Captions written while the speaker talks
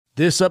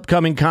This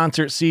upcoming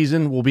concert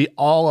season will be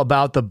all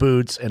about the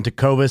boots, and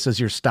Tecovas is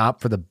your stop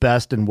for the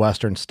best in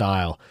Western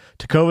style.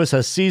 Tecovas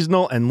has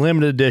seasonal and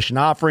limited edition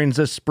offerings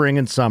this spring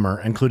and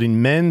summer,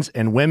 including men's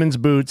and women's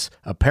boots,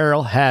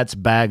 apparel, hats,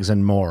 bags,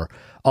 and more.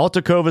 All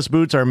Tecovas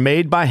boots are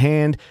made by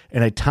hand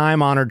in a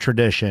time-honored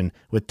tradition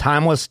with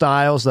timeless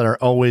styles that are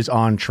always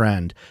on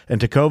trend. And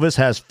Tecovas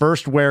has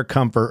first wear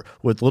comfort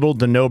with little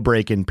to no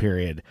break-in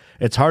period.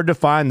 It's hard to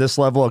find this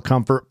level of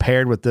comfort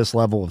paired with this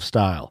level of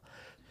style.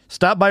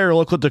 Stop by your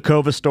local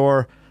Tecovas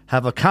store,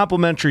 have a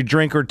complimentary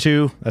drink or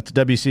two, that's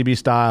WCB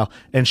style,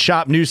 and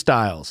shop new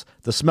styles.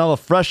 The smell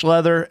of fresh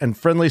leather and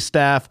friendly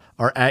staff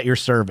are at your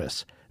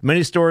service.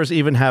 Many stores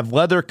even have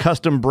leather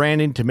custom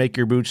branding to make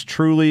your boots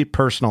truly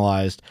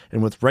personalized.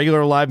 And with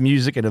regular live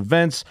music and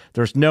events,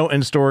 there's no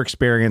in-store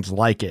experience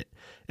like it.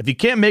 If you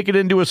can't make it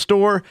into a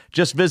store,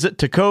 just visit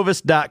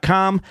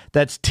tecovas.com.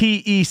 That's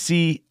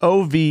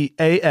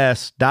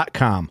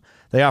TECOVAS.com.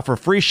 They offer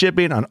free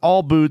shipping on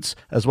all boots,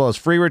 as well as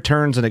free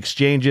returns and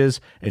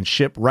exchanges, and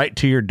ship right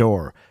to your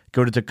door.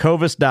 Go to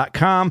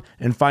tecovas.com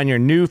and find your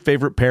new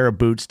favorite pair of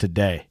boots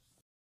today.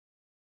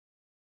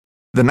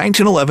 The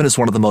 1911 is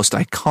one of the most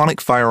iconic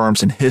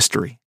firearms in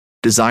history.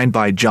 Designed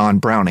by John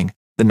Browning,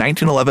 the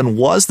 1911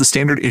 was the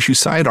standard issue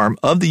sidearm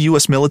of the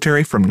U.S.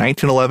 military from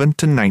 1911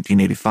 to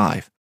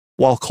 1985.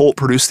 While Colt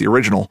produced the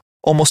original,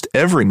 almost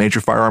every major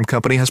firearm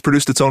company has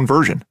produced its own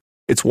version.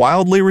 It's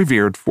wildly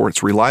revered for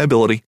its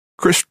reliability,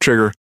 crisp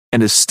trigger,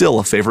 and is still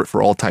a favorite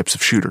for all types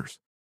of shooters.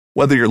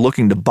 Whether you're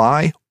looking to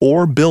buy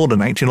or build a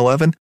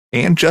 1911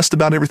 and just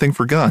about everything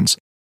for guns,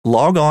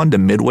 log on to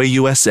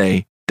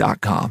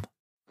midwayusa.com.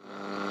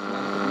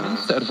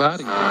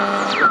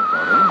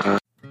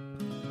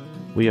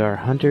 We are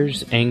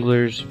hunters,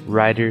 anglers,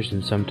 riders,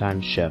 and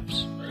sometimes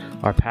chefs.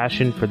 Our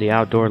passion for the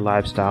outdoor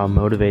lifestyle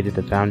motivated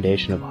the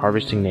foundation of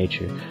Harvesting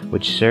Nature,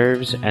 which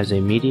serves as a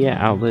media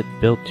outlet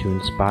built to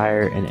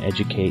inspire and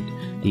educate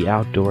the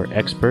outdoor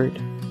expert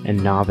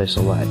and novice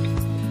alike.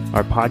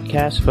 Our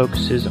podcast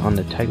focuses on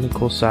the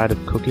technical side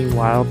of cooking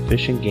wild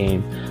fish and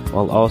game,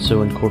 while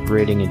also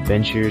incorporating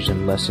adventures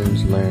and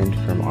lessons learned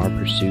from our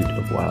pursuit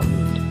of wild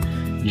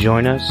meat.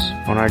 Join us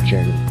on our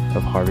journey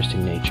of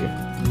Harvesting Nature.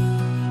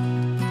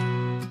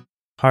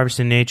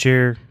 Harvesting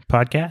Nature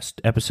podcast,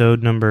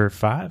 episode number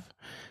 5.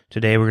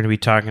 Today we're going to be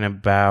talking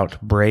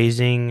about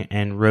braising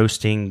and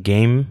roasting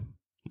game,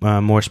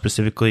 more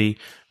specifically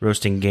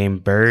roasting game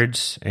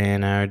birds,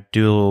 and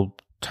do a little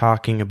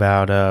talking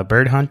about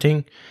bird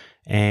hunting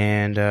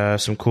and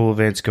some cool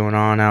events going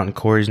on out in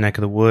Corey's neck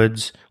of the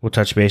woods. We'll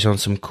touch base on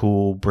some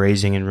cool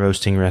braising and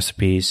roasting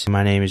recipes.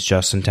 My name is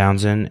Justin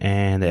Townsend,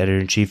 and the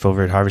editor-in-chief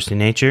over at Harvesting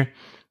Nature,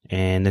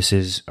 and this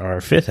is our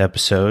 5th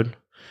episode,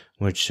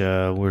 which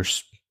we're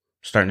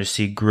starting to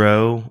see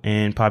grow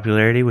in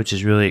popularity, which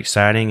is really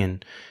exciting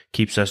and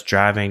keeps us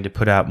driving to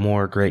put out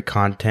more great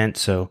content.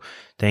 So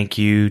thank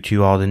you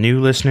to all the new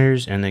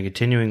listeners and the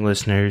continuing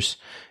listeners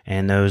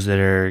and those that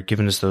are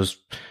giving us those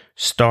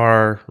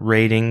star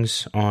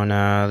ratings on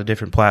the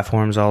different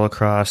platforms all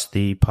across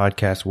the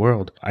podcast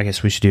world. I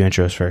guess we should do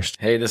intros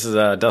first. Hey, this is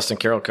Dustin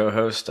Carroll,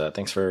 co-host.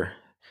 Thanks for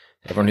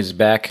everyone who's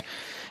back.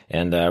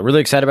 And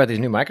really excited about these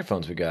new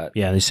microphones we got.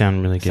 Yeah, they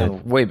sound really good.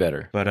 Sound way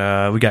better.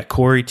 But we got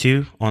Corey,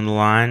 too, on the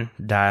line,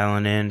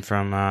 dialing in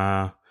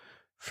from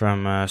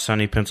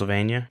sunny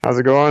Pennsylvania. How's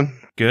it going?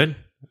 Good.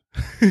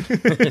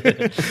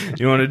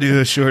 You want to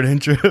do a short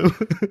intro?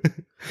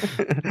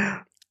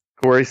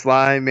 Corey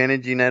Sly,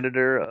 managing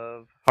editor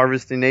of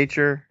Harvesting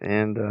Nature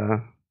and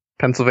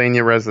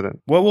Pennsylvania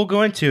resident. Well, we'll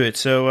go into it.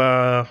 So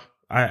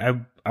I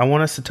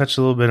want us to touch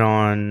a little bit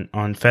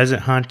on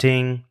pheasant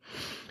hunting.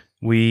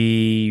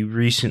 We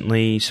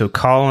recently, so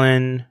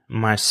Colin,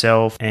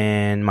 myself,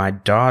 and my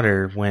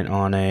daughter went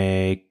on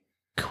a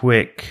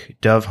quick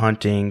dove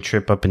hunting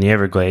trip up in the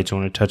Everglades. I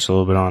want to touch a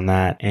little bit on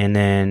that. And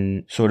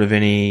then sort of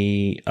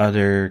any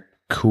other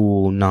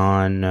cool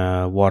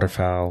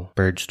non-waterfowl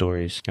bird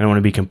stories. I don't want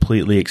to be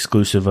completely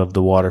exclusive of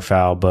the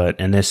waterfowl, but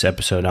in this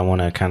episode, I want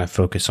to kind of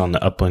focus on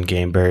the upland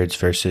game birds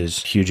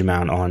versus huge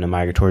amount on the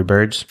migratory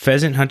birds.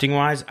 Pheasant hunting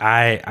wise,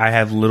 I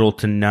have little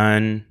to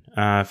none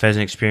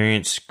pheasant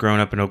experience.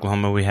 Growing up in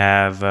Oklahoma, we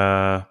have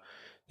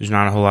there's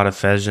not a whole lot of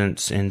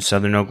pheasants in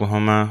southern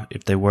Oklahoma.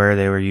 If they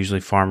were usually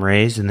farm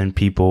raised, and then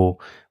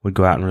people would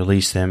go out and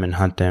release them and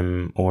hunt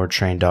them, or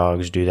train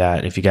dogs do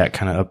that. If you got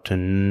kind of up to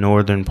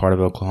northern part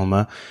of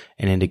Oklahoma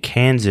and into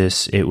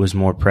Kansas, it was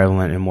more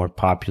prevalent and more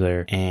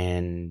popular,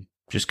 and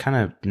just kind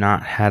of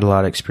not had a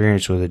lot of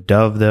experience with it.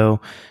 Dove,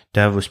 though,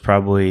 dove was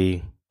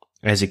probably,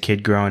 as a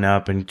kid growing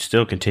up and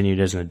still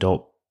continued as an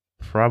adult,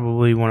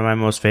 probably one of my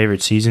most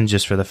favorite seasons,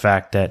 just for the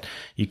fact that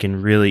you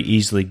can really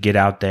easily get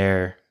out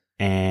there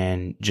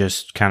and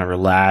just kind of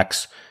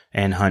relax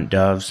and hunt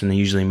doves, and they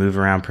usually move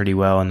around pretty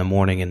well in the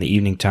morning and the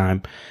evening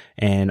time.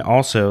 And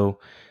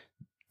also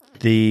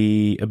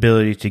the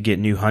ability to get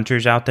new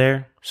hunters out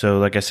there. So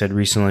like I said,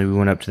 recently we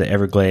went up to the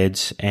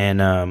Everglades,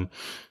 and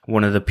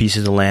one of the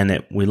pieces of land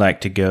that we like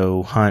to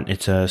go hunt,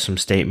 it's some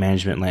state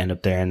management land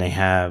up there, and they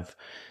have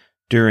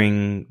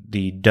during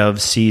the dove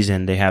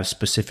season, they have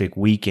specific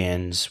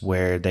weekends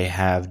where they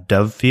have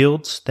dove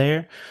fields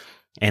there,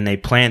 and they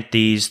plant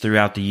these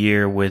throughout the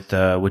year with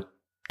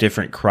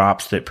different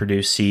crops that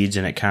produce seeds,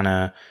 and it kind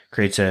of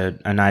creates a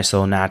nice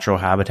little natural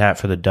habitat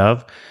for the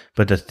dove.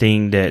 But the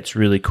thing that's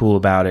really cool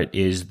about it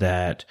is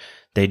that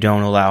they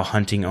don't allow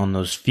hunting on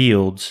those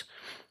fields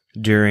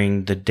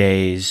during the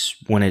days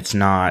when it's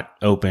not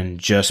open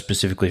just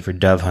specifically for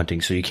dove hunting.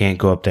 So you can't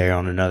go up there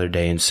on another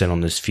day and sit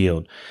on this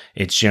field.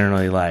 It's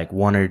generally like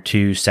 1 or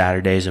 2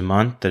 Saturdays a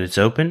month that it's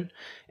open.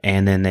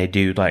 And then they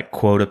do like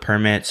quota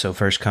permits. So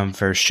first come,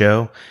 first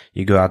show.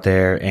 You go out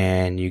there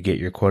and you get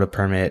your quota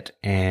permit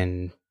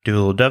and do a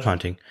little dove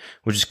hunting,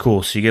 which is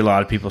cool. So you get a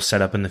lot of people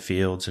set up in the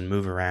fields and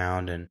move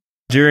around. And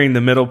during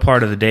the middle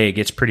part of the day, it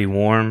gets pretty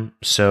warm.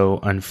 So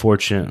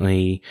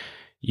unfortunately,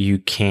 you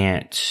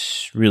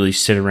can't really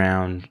sit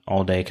around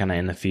all day kind of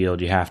in the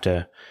field. You have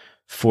to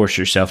force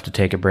yourself to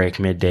take a break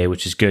midday,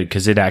 which is good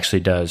because it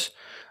actually does.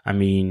 I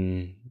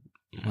mean,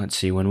 let's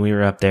see, when we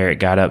were up there, it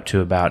got up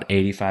to about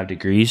 85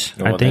 degrees,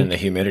 I think. And the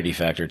humidity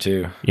factor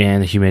too. Yeah,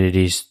 and the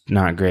humidity's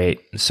not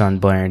great. The sun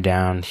blaring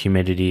down,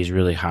 humidity is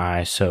really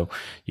high. So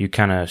you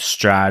kind of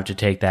strive to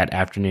take that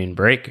afternoon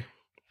break,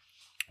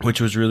 which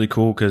was really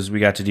cool because we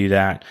got to do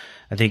that.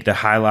 I think the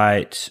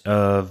highlight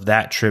of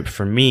that trip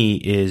for me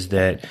is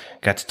that I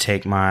got to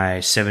take my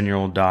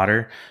 7-year-old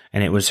daughter,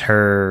 and it was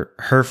her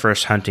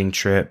first hunting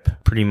trip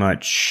pretty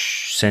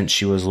much since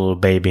she was a little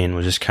baby, and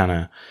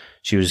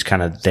she was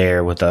kind of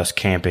there with us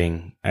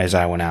camping as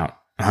I went out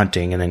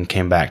hunting and then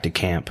came back to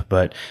camp.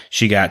 But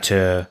she got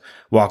to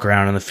walk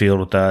around in the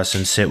field with us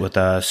and sit with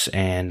us,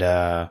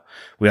 and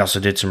we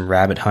also did some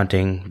rabbit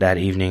hunting that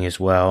evening as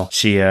well.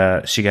 She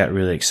got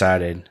really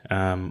excited.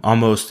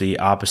 Almost the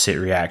opposite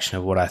reaction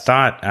of what I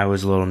thought. I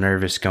was a little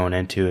nervous going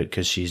into it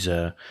because she's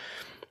got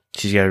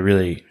a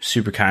really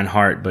super kind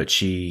heart, but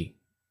she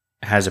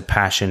has a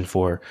passion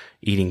for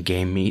eating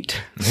game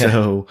meat.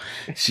 So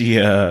she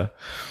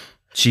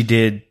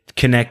did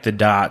connect the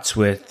dots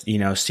with,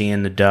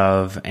 seeing the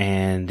dove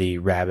and the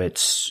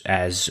rabbits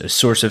as a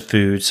source of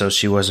food. So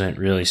she wasn't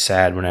really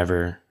sad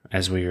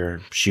as we were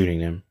shooting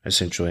them,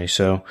 essentially.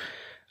 So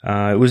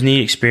it was a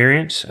neat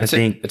experience. I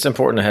think it's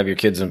important to have your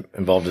kids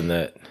involved in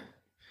that.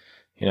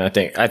 I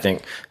think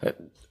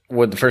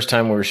the first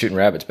time we were shooting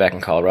rabbits back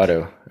in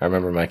Colorado, I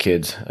remember my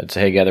kids, I'd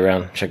say, hey, gather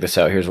around, check this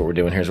out. Here's what we're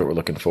doing. Here's what we're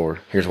looking for.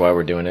 Here's why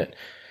we're doing it.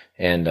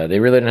 And they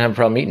really didn't have a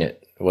problem eating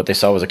it. What they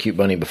saw was a cute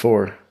bunny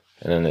before,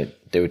 and then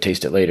they would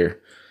taste it later.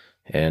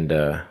 And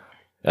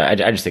I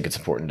just think it's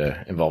important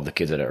to involve the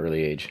kids at an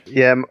early age.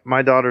 Yeah,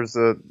 my daughter's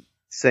the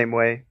same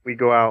way. We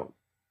go out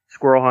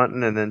squirrel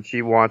hunting, and then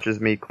she watches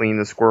me clean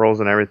the squirrels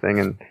and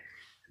everything,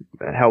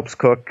 and helps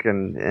cook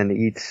and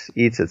eats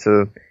it.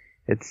 So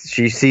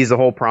she sees the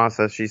whole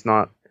process. She's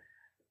not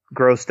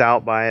grossed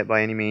out by it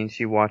by any means.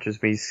 She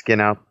watches me skin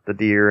out the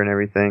deer and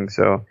everything,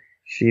 so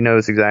she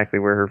knows exactly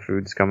where her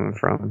food's coming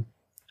from.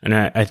 And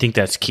I think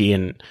that's key.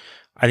 And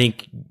I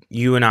think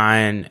you and I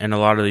and a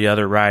lot of the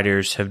other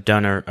writers have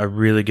done a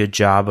really good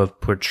job of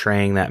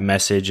portraying that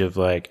message of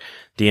like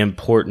the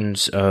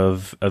importance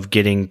of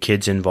getting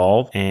kids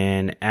involved,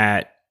 and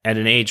at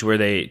an age where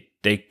they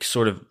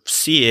sort of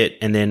see it,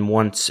 and then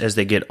once as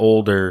they get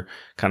older,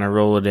 kind of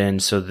roll it in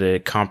so they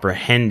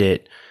comprehend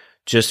it.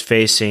 Just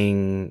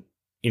facing,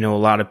 a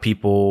lot of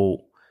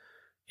people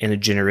in the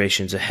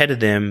generations ahead of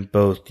them,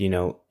 both,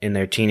 in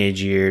their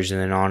teenage years and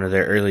then on to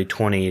their early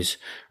 20s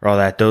or all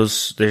that,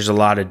 there's a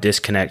lot of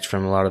disconnect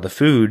from a lot of the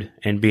food,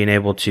 and being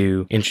able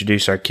to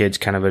introduce our kids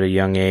kind of at a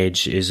young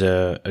age is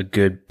a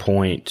good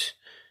point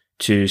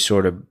to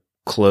sort of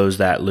close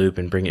that loop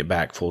and bring it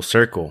back full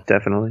circle.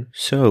 Definitely.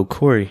 So,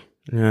 Corey,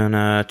 you want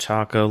to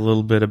talk a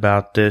little bit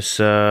about this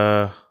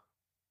veterans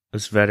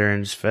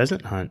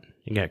pheasant hunt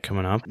you got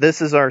coming up?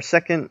 This is our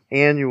second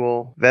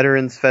annual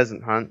veterans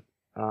pheasant hunt.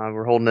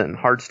 We're holding it in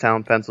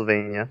Hartstown,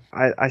 Pennsylvania.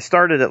 I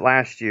started it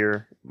last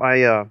year.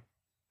 My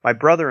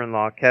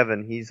brother-in-law,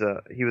 Kevin,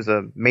 he was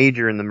a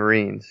major in the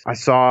Marines. I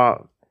saw,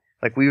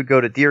 like, we would go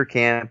to deer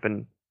camp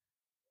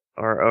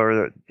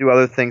or do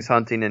other things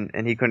hunting,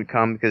 and he couldn't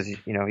come because, he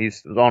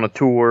was on a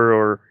tour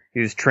or he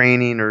was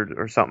training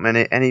or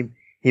something, and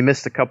he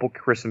missed a couple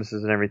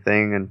Christmases and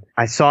everything. And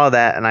I saw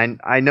that, and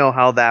I know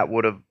how that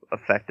would have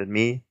affected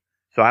me.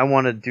 So I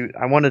wanted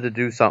to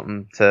do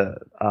something to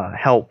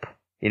help.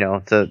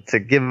 To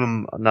give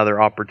him another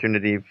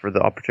opportunity for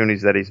the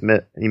opportunities that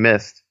he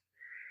missed.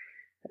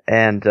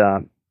 And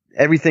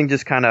everything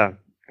just kind of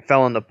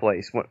fell into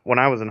place. When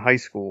I was in high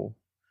school,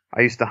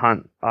 I used to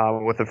hunt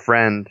with a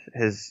friend.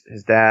 His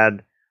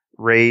dad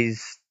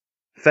raised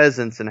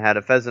pheasants and had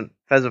a pheasant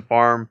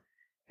farm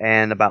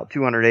and about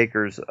 200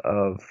 acres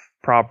of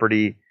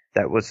property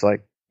that was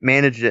like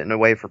managed it in a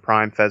way for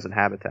prime pheasant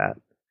habitat.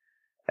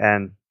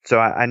 And so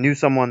I knew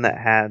someone that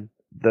had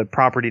the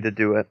property to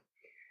do it.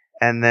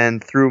 And then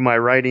through my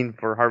writing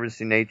for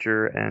Harvesting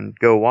Nature and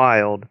Go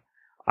Wild,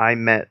 I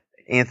met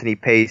Anthony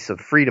Pace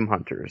of Freedom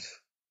Hunters.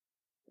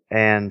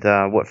 And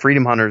what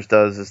Freedom Hunters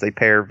does is they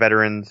pair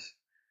veterans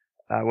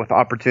with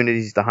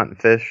opportunities to hunt and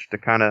fish, to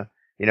kind of,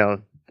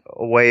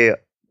 a way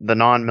the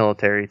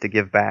non-military to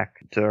give back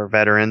to our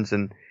veterans,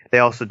 and they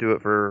also do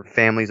it for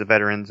families of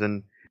veterans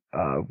and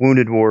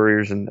wounded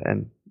warriors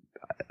and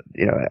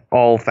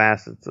all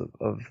facets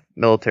of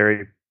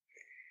military.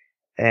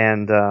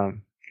 And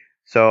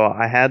so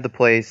I had the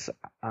place.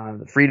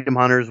 The Freedom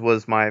Hunters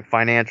was my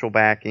financial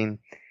backing,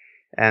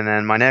 and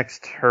then my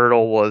next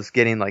hurdle was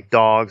getting like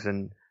dogs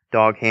and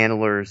dog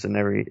handlers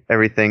and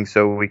everything,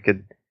 so we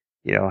could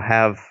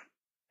have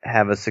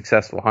a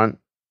successful hunt.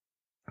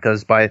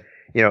 Because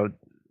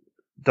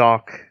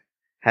Doc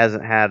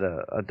hasn't had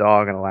a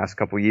dog in the last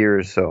couple of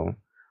years, so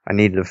I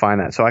needed to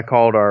find that. So I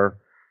called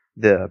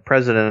the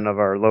president of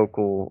our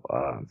local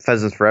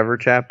Pheasants Forever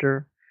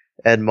chapter,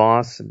 Ed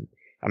Moss, and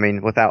I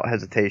mean, without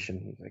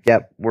hesitation, he's like,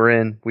 "Yep, we're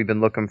in. We've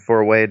been looking for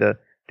a way to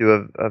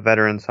do a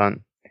veterans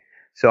hunt."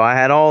 So I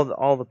had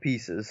all the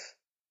pieces,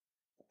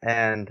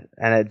 and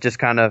it just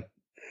kind of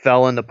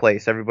fell into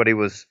place. Everybody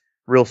was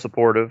real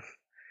supportive,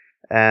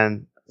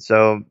 and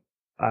so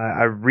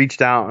I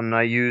reached out and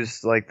I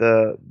used like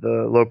the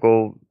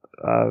local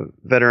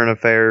Veteran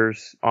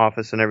Affairs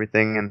office and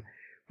everything, and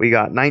we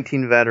got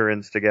 19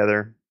 veterans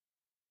together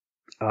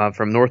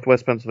from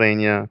Northwest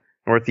Pennsylvania,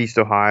 Northeast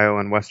Ohio,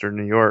 and Western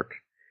New York.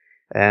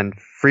 And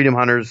Freedom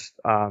Hunters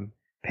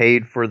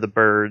paid for the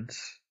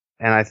birds,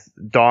 and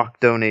Doc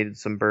donated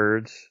some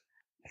birds.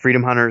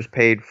 Freedom Hunters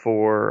paid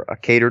for a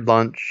catered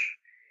lunch,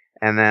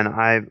 and then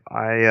I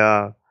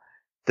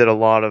did a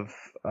lot of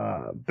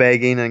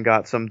begging and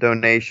got some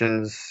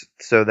donations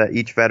so that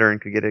each veteran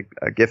could get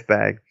a gift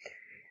bag.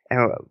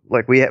 And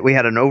like we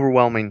had an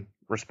overwhelming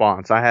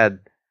response.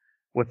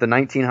 With the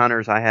 19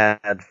 hunters, I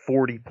had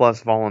 40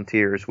 plus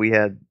volunteers. We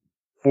had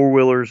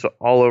 4-wheelers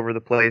all over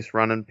the place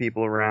running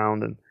people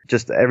around, and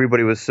just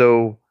everybody was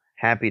so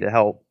happy to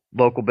help.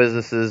 Local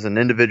businesses and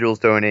individuals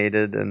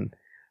donated, and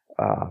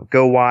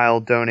Go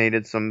Wild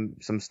donated some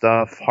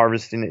stuff.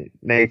 Harvesting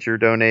Nature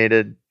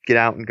donated. Get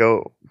Out and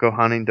Go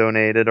Hunting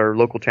donated. Our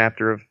local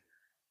chapter of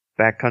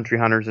Backcountry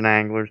Hunters and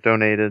Anglers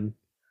donated.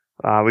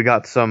 We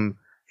got some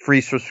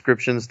free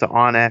subscriptions to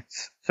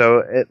Onyx.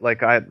 So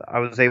I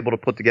was able to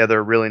put together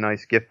a really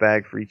nice gift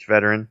bag for each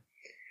veteran.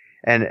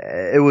 And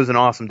it was an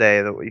awesome day.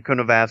 You couldn't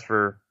have asked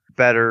for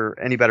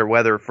any better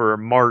weather for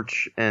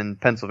March in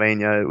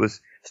Pennsylvania. It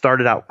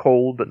started out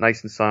cold, but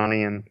nice and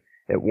sunny, and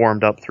it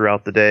warmed up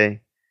throughout the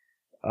day.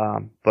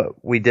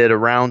 But we did a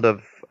round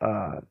of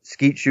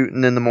skeet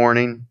shooting in the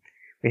morning.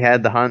 We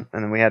had the hunt,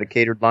 and then we had a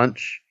catered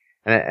lunch,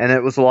 and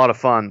it was a lot of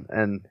fun.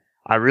 And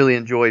I really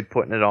enjoyed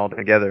putting it all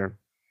together.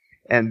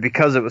 And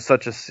because it was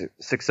such a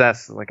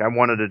success, I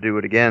wanted to do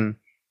it again.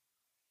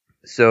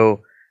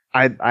 So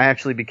I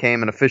actually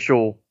became an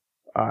official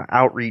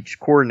outreach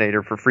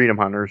coordinator for Freedom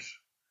Hunters.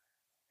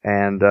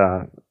 And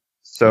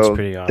so that's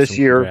pretty awesome. This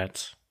year,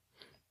 congrats.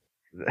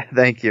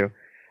 Thank you.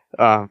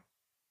 I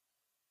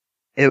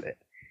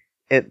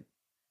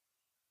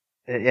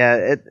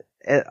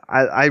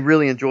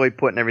really enjoyed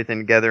putting everything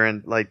together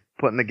and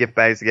putting the gift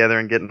bags together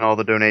and getting all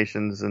the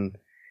donations, and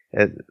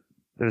it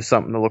was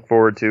something to look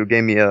forward to. It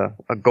gave me a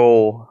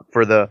goal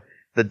for the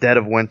dead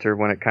of winter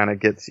when it kind of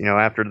gets,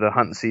 after the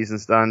hunting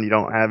season's done, you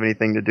don't have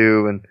anything to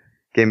do, and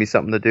gave me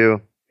something to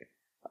do.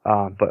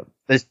 But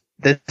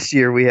this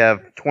year we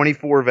have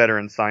 24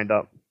 veterans signed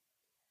up,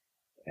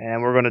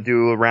 and we're going to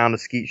do a round of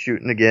skeet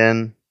shooting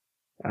again,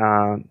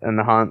 and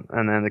the hunt,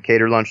 and then the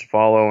catered lunch to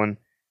follow, and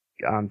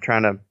I'm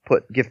trying to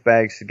put gift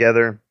bags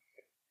together.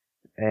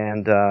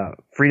 And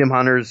Freedom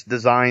Hunters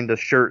designed a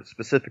shirt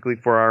specifically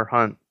for our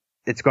hunt.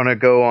 It's going to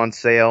go on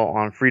sale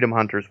on Freedom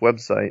Hunters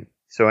website,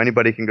 so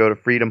anybody can go to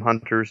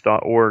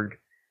freedomhunters.org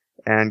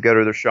and go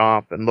to their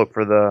shop and look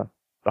for the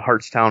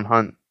Hartstown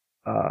Hunt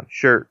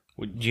shirt.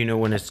 Do you know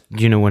when it's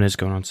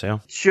going on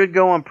sale? Should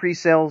go on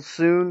pre-sale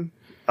soon.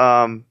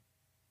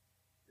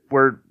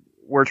 We're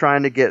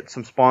trying to get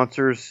some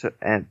sponsors,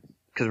 and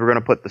because we're going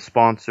to put the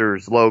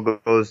sponsors'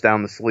 logos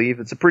down the sleeve.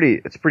 It's a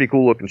pretty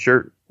cool looking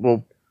shirt.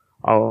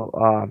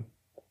 I'll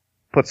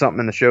put something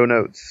in the show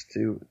notes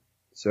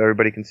so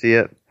everybody can see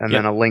it, and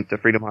then a link to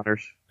Freedom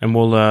Hunters. And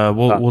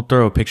we'll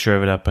throw a picture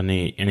of it up in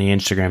the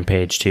Instagram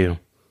page too.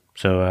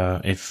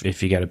 So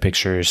if you got a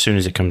picture, as soon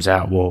as it comes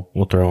out,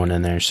 we'll throw one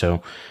in there.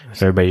 So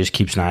if everybody just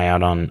keeps an eye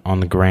out on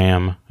the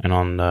gram and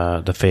on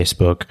the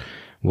Facebook,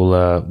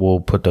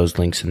 we'll put those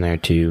links in there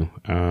too.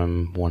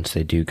 Once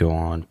they do go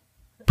on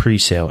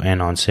pre-sale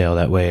and on sale,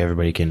 that way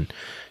everybody can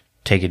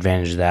take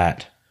advantage of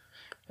that.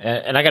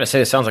 And I got to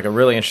say, it sounds like a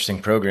really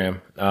interesting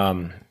program.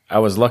 I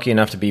was lucky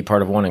enough to be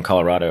part of one in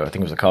Colorado. I think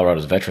it was the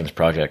Colorado's Veterans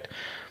Project.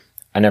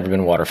 I'd never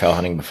been waterfowl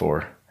hunting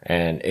before,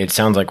 and it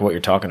sounds like what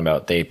you're talking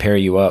about. They pair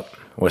you up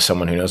with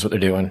someone who knows what they're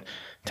doing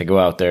to go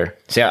out there.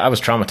 See, I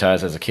was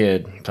traumatized as a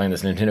kid playing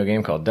this Nintendo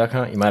game called Duck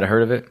Hunt. You might have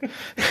heard of it.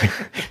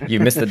 You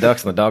miss the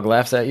ducks and the dog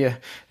laughs at you.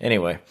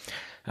 Anyway,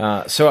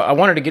 so I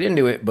wanted to get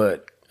into it,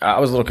 but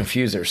I was a little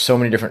confused. There were so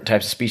many different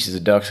types of species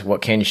of ducks.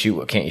 What can you shoot?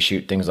 What can't you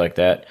shoot? Things like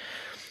that.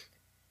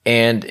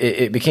 And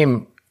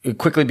it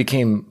quickly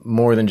became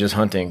more than just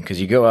hunting, because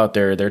you go out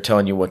there, they're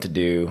telling you what to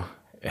do,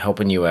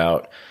 helping you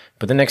out.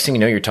 But the next thing you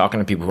know, you're talking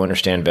to people who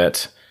understand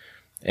vets,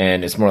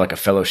 and it's more like a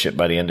fellowship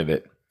by the end of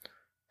it.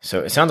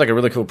 So it sounds like a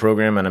really cool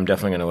program, and I'm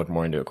definitely going to look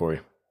more into it,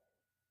 Corey.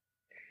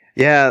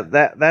 Yeah,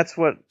 that's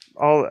what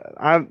all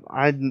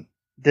I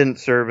didn't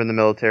serve in the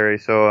military,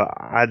 so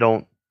I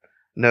don't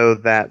know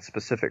that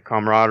specific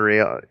camaraderie.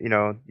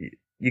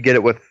 You get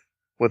it with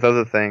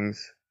other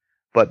things,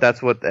 but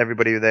that's what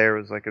everybody there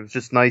was like. It was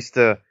just nice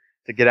to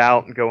get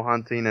out and go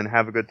hunting and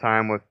have a good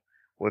time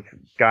with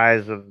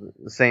guys of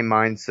the same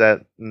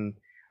mindset. And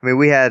I mean,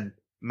 we had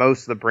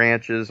most of the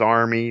branches: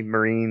 Army,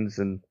 Marines,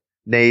 and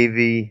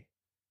Navy.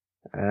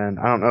 And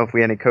I don't know if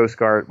we had any Coast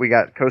Guard. We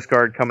got Coast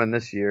Guard coming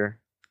this year.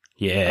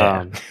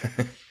 Yeah.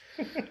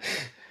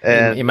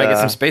 And you might get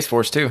some Space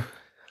Force too.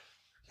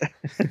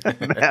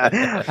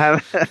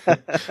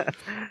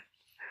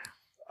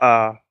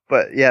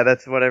 But yeah,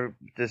 that's what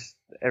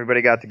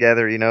everybody got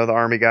together. The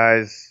Army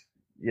guys,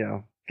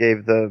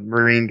 gave the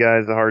Marine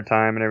guys a hard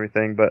time and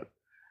everything. But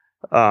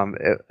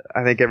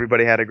I think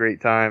everybody had a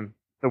great time.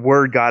 The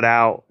word got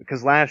out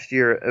because last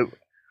year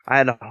I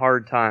had a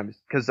hard time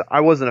because I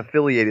wasn't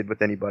affiliated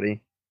with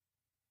anybody,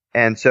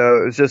 and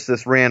so it was just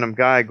this random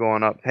guy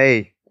going up,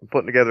 "Hey, I'm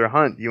putting together a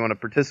hunt. Do you want to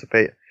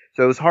participate?"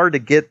 So it was hard to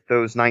get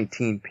those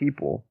 19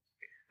 people.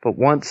 But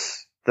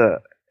once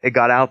it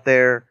got out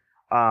there,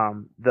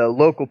 the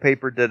local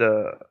paper did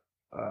a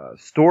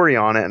story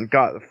on it and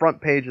got the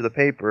front page of the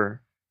paper,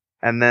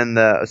 and then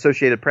the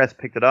Associated Press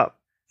picked it up.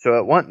 So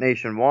it went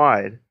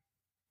nationwide,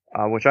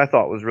 which I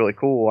thought was really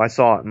cool. I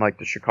saw it in like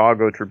the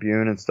Chicago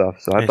Tribune and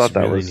stuff. So I thought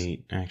that really was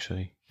neat,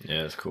 actually.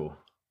 Yeah, that's cool.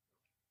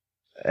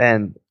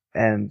 And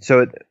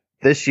so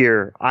this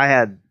year I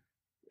had,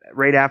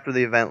 right after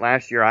the event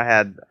last year, I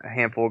had a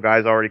handful of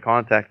guys already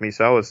contact me.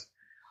 So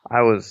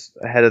I was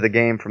ahead of the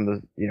game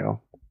from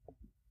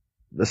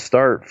the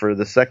start for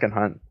the second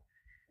hunt,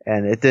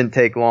 and it didn't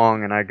take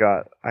long. And I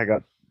got,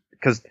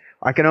 cause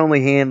I can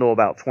only handle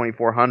about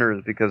 24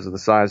 hunters because of the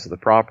size of the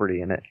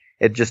property. And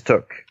it just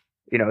took,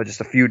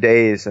 just a few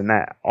days, and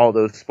that all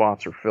those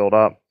spots are filled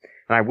up.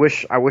 And I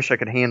wish I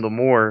could handle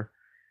more.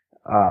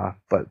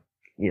 But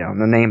in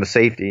the name of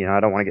safety, I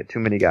don't want to get too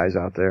many guys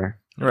out there.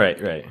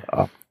 Right.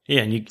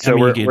 Yeah, and you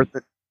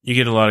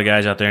get a lot of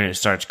guys out there, and it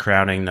starts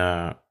crowding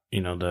the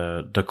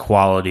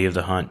quality of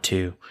the hunt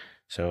too.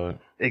 So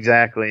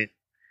exactly.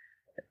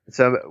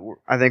 So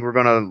I think we're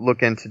going to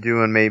look into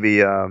doing maybe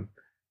a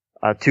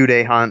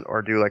 2-day hunt,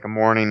 or do like a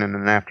morning and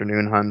an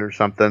afternoon hunt or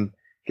something.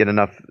 Get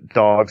enough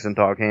dogs and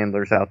dog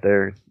handlers out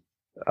there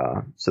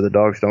so the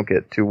dogs don't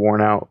get too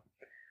worn out.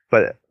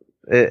 But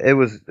it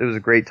was a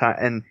great time,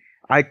 and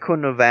I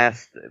couldn't have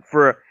asked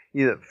for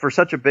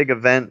such a big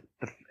event.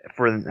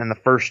 In the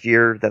first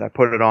year that I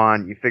put it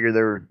on, you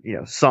figure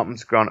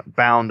something's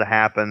bound to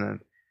happen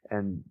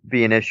and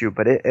be an issue,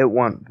 but it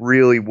went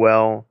really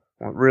well,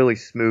 went really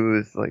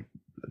smooth. Like,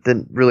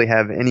 didn't really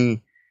have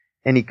any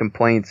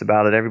complaints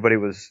about it. Everybody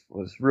was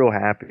real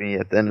happy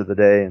at the end of the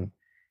day,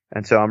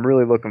 and so I'm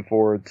really looking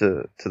forward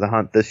to the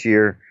hunt this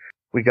year.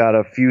 We got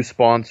a few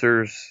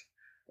sponsors.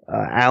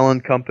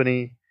 Allen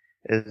Company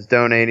is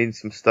donating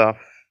some stuff,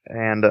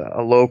 and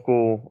a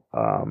local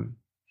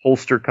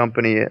holster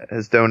company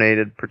has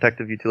donated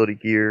protective utility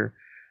gear.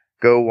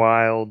 Go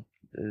Wild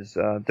is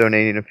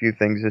donating a few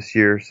things this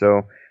year,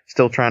 so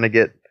still trying to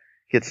get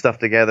stuff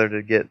together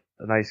to get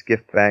a nice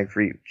gift bag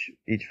for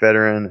each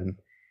veteran,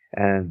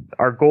 and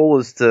our goal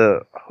is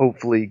to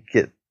hopefully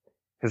get,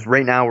 because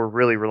right now we're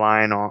really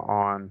relying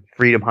on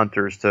Freedom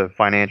Hunters to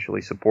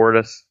financially support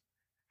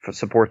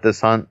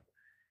this hunt,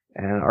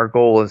 and our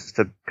goal is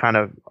to kind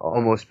of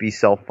almost be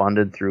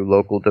self-funded through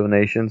local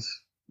donations.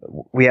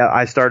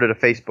 I started a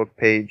Facebook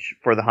page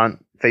for the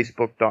hunt,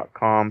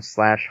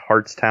 facebook.com/HartstownHunt,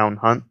 HartStown,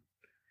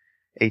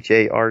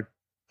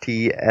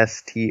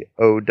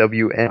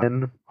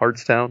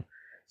 Hartstown.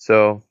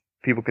 So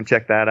people can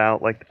check that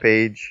out, like the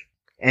page.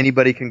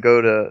 Anybody can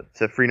go to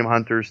Freedom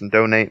Hunters and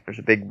donate. There's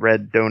a big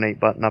red donate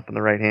button up in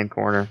the right-hand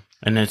corner.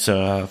 And it's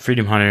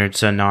Freedom Hunter.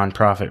 It's a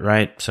nonprofit,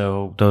 right?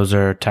 So those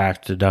are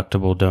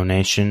tax-deductible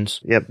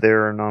donations. Yep,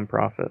 they're a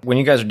nonprofit. When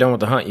you guys are done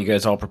with the hunt, you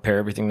guys all prepare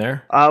everything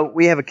there?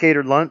 We have a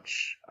catered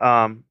lunch.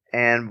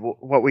 And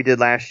what we did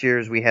last year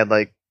is we had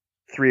like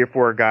 3 or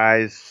 4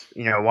 guys,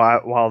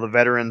 while the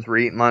veterans were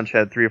eating lunch,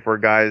 had 3 or 4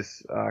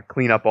 guys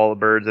clean up all the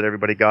birds that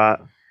everybody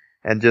got,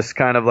 and just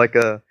kind of like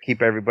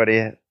keep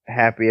everybody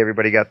happy.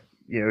 Everybody got,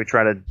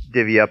 try to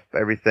divvy up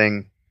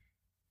everything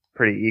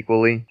pretty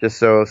equally, just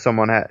so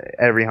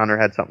every hunter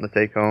had something to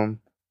take home.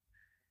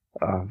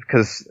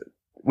 Because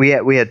we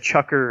had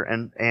chukar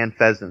and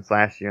pheasants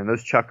last year, and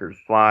those chukars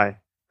fly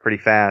pretty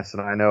fast,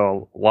 and I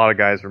know a lot of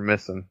guys were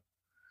missing.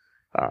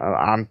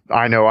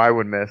 I know I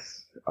would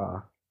miss,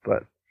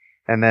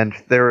 and then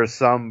there were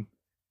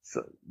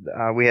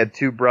we had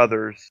 2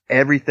 brothers.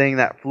 Everything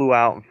that flew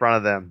out in front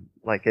of them,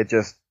 like, it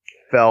just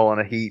fell in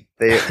a heap.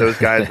 Those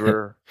guys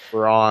were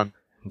on.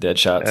 Dead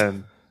shots.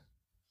 And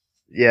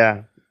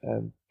yeah.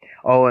 And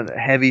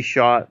Heavy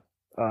Shot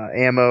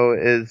Ammo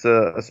is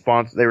a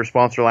sponsor. They were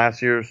sponsor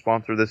last year,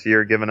 sponsor this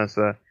year, giving us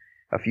a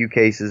a few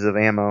cases of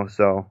ammo.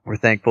 So we're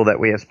thankful that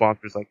we have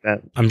sponsors like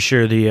that. I'm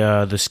sure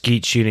the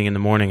skeet shooting in the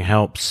morning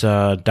helps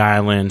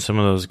dial in some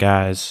of those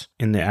guys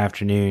in the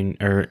afternoon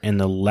or in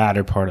the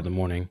latter part of the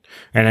morning.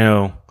 And I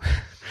know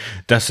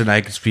Dustin and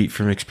I can speak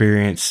from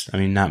experience. I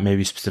mean, not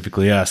maybe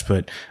specifically us,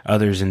 but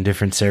others in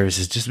different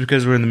services. Just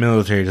because we're in the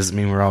military doesn't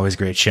mean we're always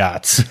great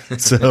shots.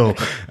 So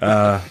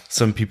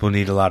some people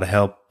need a lot of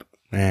help,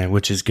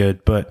 which is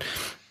good. But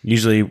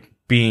usually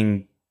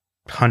being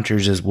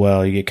hunters as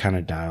well, you get kind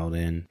of dialed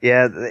in.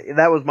 Yeah,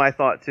 that was my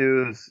thought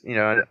too. Is,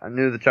 I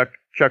knew the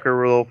chucker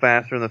were a little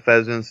faster than the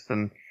pheasants,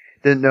 and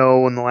didn't know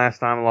when the last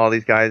time a lot of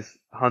these guys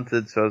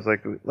hunted. So I was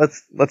like,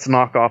 let's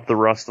knock off the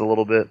rust a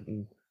little bit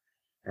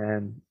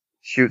and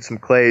shoot some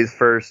clays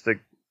first to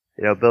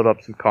build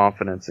up some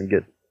confidence and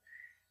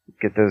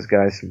get those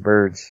guys some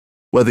birds.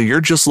 Whether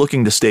you're just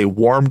looking to stay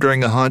warm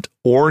during a hunt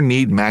or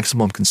need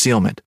maximum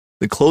concealment,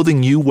 the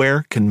clothing you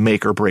wear can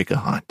make or break a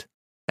hunt.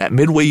 At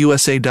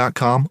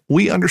MidwayUSA.com,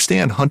 we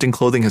understand hunting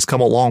clothing has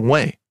come a long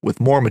way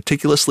with more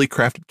meticulously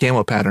crafted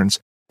camo patterns,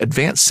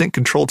 advanced scent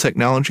control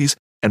technologies,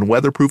 and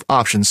weatherproof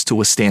options to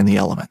withstand the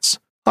elements.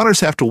 Hunters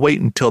have to wait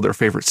until their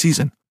favorite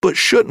season, but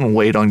shouldn't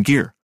wait on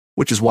gear,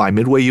 which is why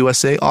Midway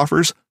USA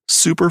offers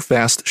super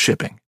fast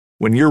shipping.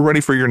 When you're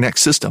ready for your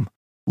next system,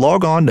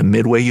 log on to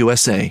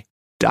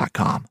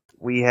MidwayUSA.com.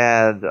 We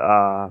had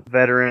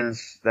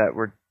veterans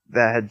that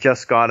had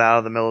just got out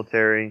of the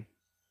military,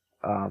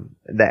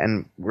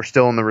 and we're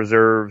still in the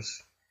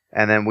reserves,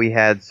 and then we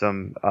had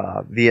some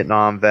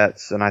Vietnam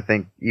vets, and I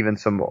think even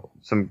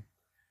some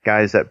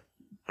guys that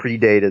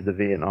predated the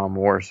Vietnam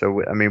War. So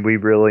we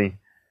really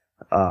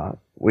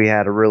we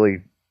had a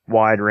really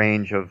wide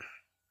range of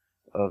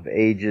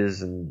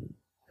ages and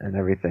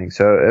everything.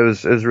 So it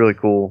was really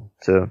cool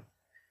to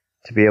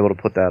be able to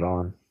put that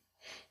on.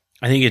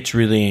 I think it's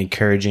really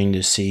encouraging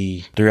to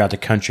see throughout the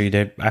country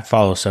that I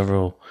follow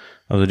several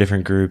of the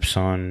different groups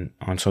on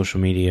social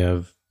media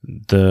of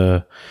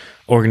the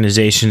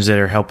organizations that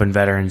are helping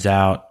veterans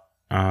out.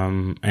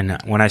 And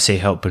when I say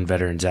helping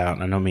veterans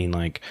out, I don't mean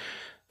like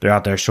they're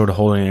out there sort of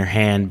holding their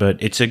hand,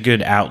 but it's a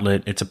good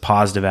outlet. It's a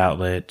positive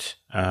outlet.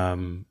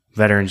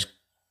 Veterans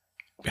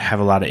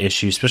have a lot of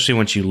issues, especially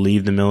once you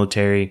leave the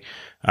military,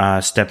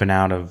 stepping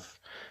out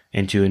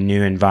into a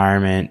new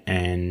environment.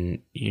 And,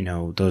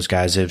 those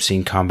guys have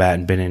seen combat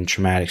and been in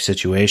traumatic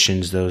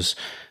situations. Those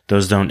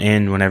don't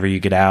end whenever you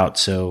get out.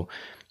 So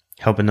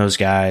helping those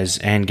guys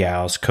and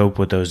gals cope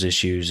with those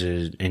issues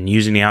and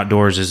using the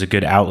outdoors as a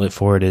good outlet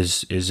for it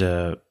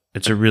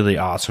it's a really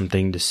awesome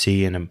thing to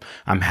see. And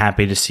I'm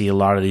happy to see a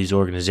lot of these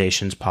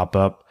organizations pop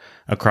up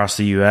across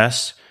the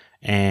U.S.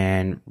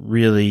 and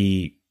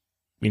really,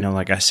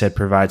 like I said,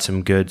 provide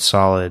some good,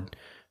 solid,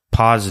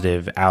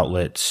 positive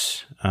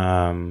outlets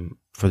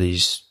for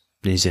these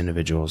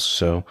individuals.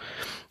 So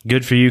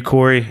good for you,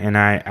 Corey. And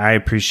I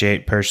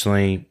appreciate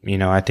personally,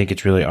 I think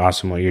it's really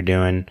awesome what you're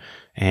doing.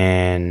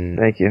 And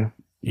thank you.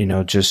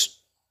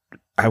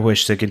 I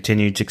wish the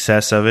continued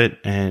success of it.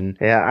 And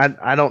yeah,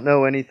 I don't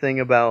know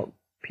anything about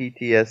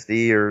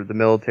PTSD or the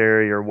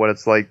military or what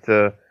it's like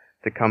to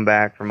come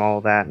back from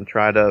all that and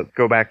try to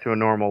go back to a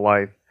normal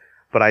life.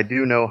 But I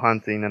do know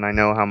hunting, and I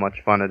know how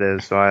much fun it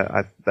is. So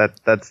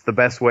that's the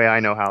best way I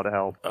know how to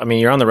help. I mean,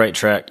 you're on the right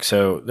track.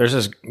 So there's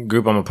this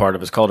group I'm a part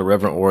of. It's called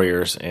Irreverent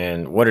Warriors.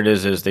 And what it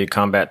is they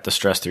combat the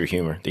stress through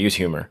humor. They use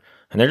humor.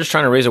 And they're just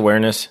trying to raise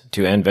awareness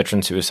to end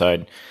veteran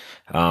suicide.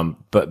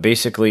 But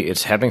basically,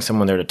 it's having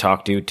someone there to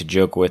talk to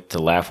joke with, to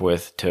laugh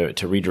with,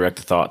 to redirect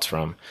the thoughts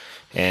from.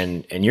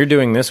 And you're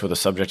doing this with a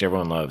subject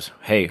everyone loves.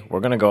 Hey, we're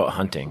going to go out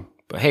hunting.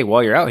 But hey,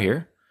 while you're out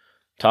here,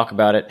 talk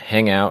about it,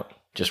 hang out,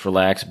 just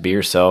relax, be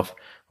yourself.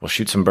 We'll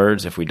shoot some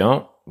birds. If we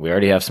don't, we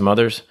already have some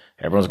others.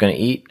 Everyone's going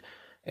to eat.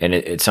 And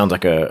it sounds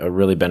like a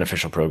really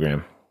beneficial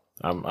program.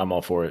 I'm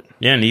all for it.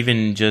 Yeah, and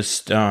even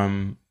just,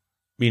 the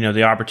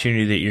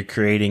opportunity that you're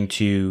creating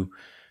to,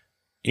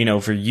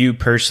 for you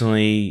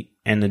personally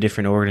and the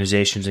different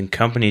organizations and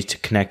companies to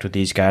connect with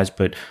these guys,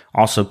 but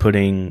also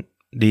putting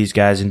these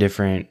guys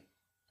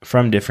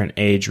from different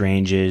age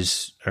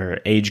ranges or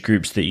age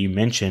groups that you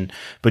mentioned,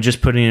 but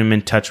just putting them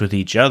in touch with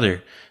each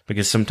other,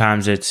 because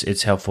sometimes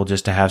it's helpful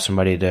just to have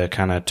somebody to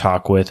kind of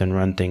talk with and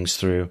run things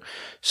through.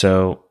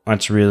 So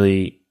that's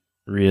really,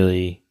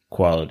 really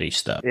quality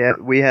stuff. Yeah,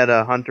 we had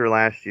a hunter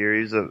last year.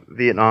 He's a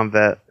Vietnam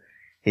vet.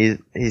 He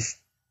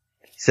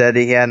said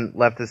he hadn't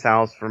left his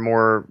house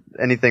for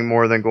anything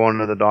more than going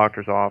to the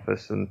doctor's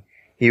office, and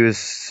he was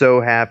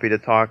so happy to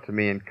talk to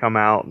me and come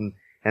out and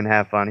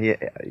have fun.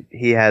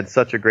 He had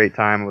such a great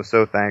time. I was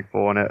so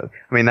thankful,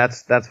 and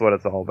that's what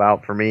it's all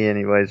about for me,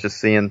 anyways. Just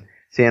seeing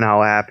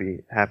how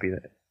happy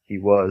that he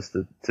was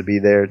to be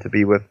there, to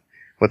be with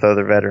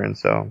other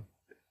veterans. So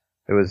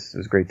it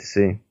was great to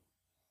see.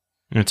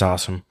 That's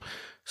awesome.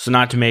 So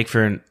not to make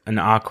for an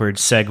awkward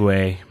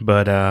segue,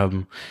 but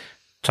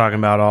talking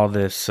about all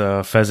this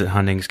pheasant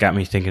hunting's got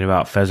me thinking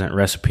about pheasant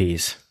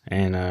recipes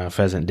and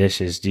pheasant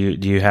dishes. Do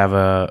you have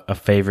a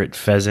favorite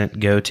pheasant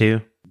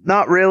go-to?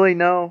 Not really,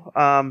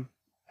 no.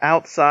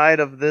 Outside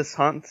of this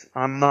hunt,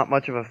 I'm not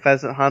much of a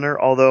pheasant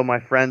hunter, although my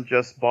friend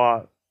just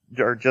bought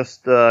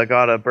just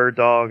got a bird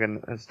dog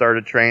and has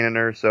started training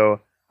her, so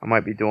I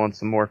might be doing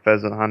some more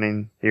pheasant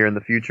hunting here in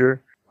the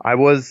future. I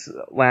was,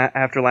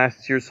 after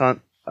last year's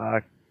hunt,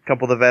 a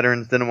couple of the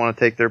veterans didn't want to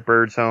take their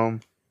birds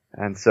home,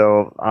 and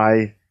so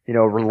I,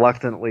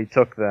 reluctantly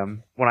took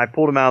them. When I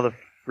pulled them out of the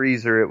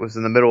freezer, it was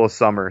in the middle of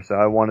summer, so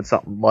I wanted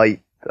something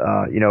light,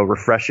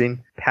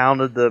 refreshing.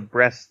 Pounded the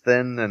breasts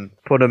thin and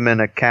put them in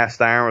a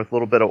cast iron with a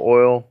little bit of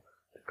oil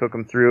to cook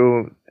them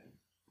through,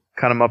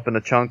 cut them up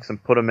into chunks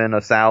and put them in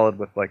a salad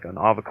with like an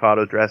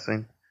avocado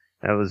dressing.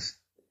 It was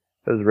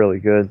really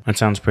good. That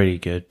sounds pretty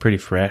good. Pretty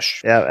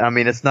fresh. Yeah, I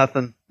mean, it's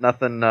nothing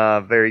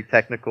very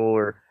technical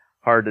or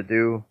hard to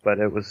do, but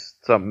it was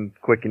something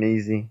quick and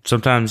easy.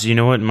 Sometimes,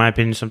 in my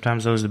opinion,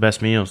 sometimes those are the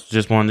best meals.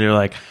 Just one they're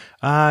like,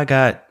 I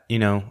got,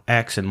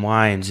 X and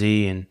Y and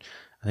Z, and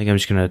I think I'm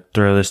just going to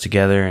throw this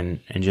together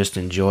and just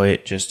enjoy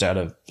it just out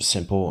of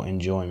simple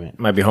enjoyment.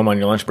 Might be home on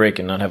your lunch break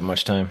and not have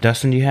much time.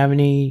 Dustin, do you have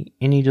any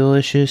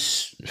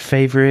delicious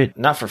favorite?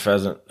 Not for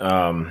pheasant.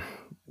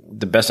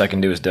 The best I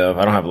can do is dove.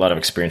 I don't have a lot of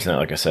experience in that,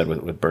 like I said,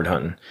 with bird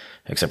hunting,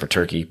 except for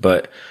turkey.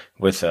 But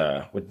with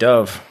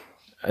dove,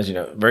 as you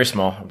know, very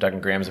small. I'm talking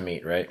grams of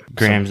meat, right?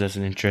 Grams, that's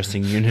an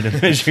interesting unit of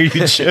measure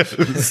you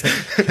chose.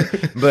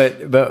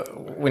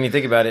 But when you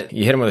think about it,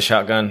 you hit them with a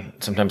shotgun.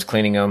 Sometimes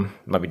cleaning them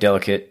might be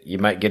delicate. You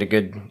might get a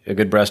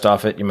good breast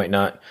off it. You might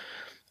not.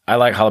 I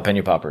like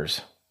jalapeno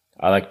poppers.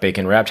 I like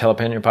bacon wrapped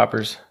jalapeno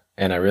poppers,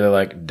 and I really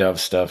like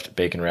dove stuffed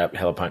bacon wrapped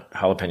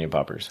jalapeno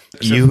poppers.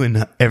 So, you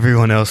and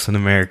everyone else in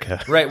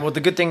America, right? Well, the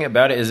good thing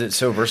about it is it's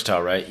so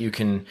versatile, right? You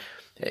can,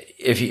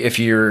 if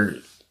you're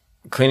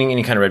cleaning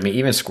any kind of red meat,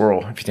 even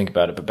squirrel, if you think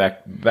about it, but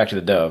back to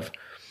the dove,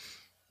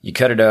 you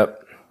cut it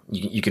up,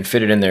 you can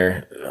fit it in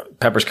there.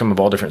 Peppers come of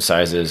all different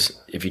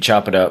sizes. If you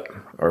chop it up,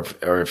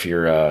 or if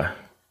you're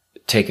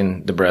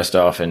taking the breast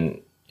off and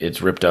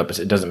it's ripped up,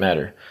 it doesn't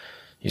matter.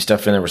 You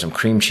stuff it in there with some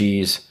cream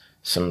cheese,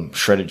 some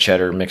shredded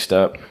cheddar mixed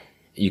up.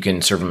 You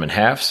can serve them in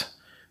halves,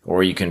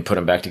 or you can put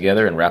them back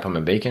together and wrap them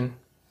in bacon.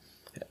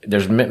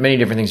 There's many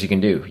different things you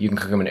can do. You can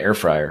cook them in an air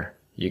fryer.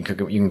 You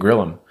can grill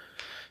them.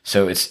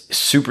 So it's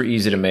super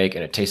easy to make,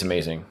 and it tastes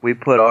amazing. We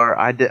put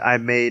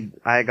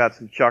I got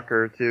some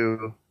chucker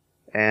too,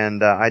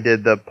 and I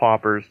did the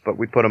poppers, but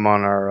we put them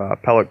on our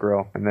pellet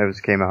grill, and those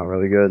came out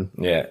really good.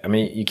 Yeah, I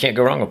mean, you can't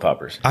go wrong with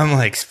poppers. I'm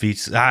like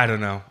speechless. I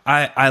don't know.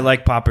 I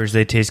like poppers.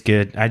 They taste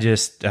good. I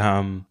just,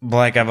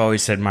 like I've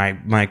always said,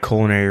 my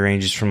culinary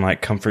range is from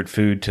like comfort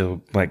food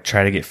to like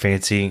try to get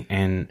fancy,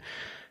 and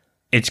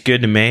it's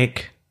good to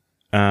make,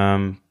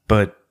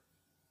 but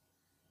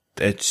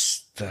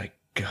it's like,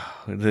 God,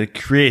 the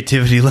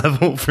creativity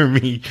level for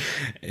me,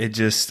 it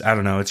just, I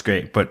don't know, it's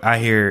great. But I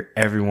hear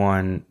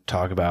everyone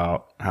talk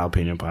about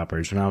jalapeno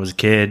poppers. When I was a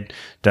kid,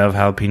 dove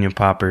jalapeno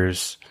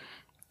poppers,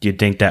 you'd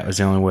think that was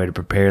the only way to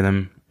prepare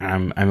them.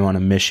 I'm on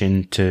a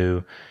mission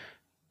to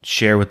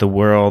share with the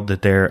world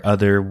that there are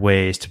other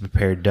ways to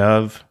prepare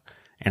dove.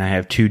 And I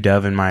have 2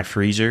 dove in my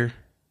freezer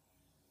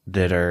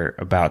that are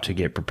about to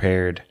get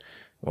prepared.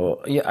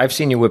 Well, yeah, I've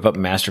seen you whip up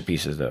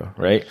masterpieces though,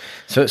 right?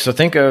 So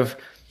think of,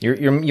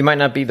 you might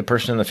not be the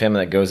person in the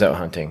family that goes out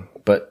hunting,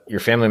 but your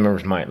family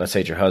members might. Let's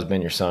say it's your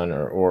husband, your son,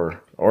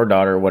 or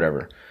daughter, or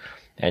whatever.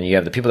 And you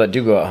have the people that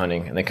do go out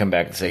hunting, and they come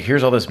back and say,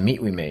 "Here's all this meat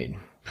we made,"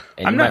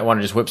 and you might want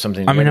to just whip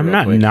something. I mean, I'm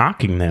not quick.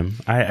 knocking them.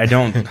 I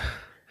don't.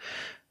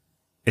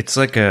 It's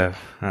like I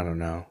don't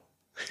know.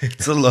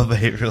 It's a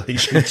love-hate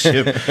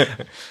relationship.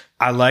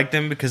 I like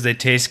them because they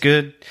taste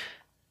good.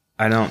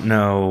 I don't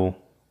know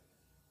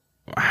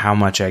how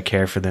much I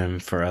care for them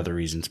for other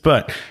reasons.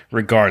 But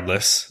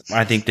regardless,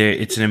 I think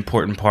that it's an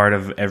important part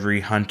of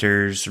every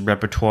hunter's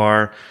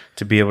repertoire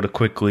to be able to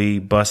quickly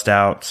bust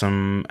out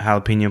some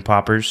jalapeno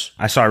poppers.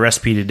 I saw a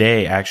recipe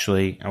today,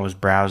 actually. I was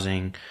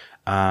browsing.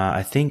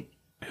 I think,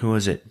 who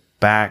was it?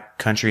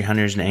 Backcountry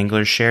Hunters and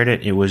Anglers shared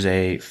it. It was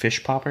a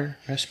fish popper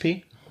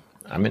recipe.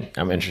 I'm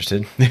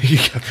interested.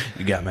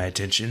 You got my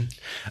attention.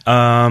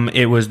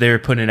 They were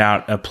putting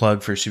out a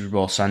plug for Super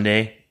Bowl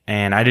Sunday.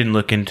 And I didn't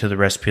look into the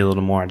recipe a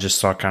little more. I just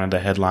saw kind of the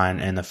headline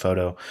and the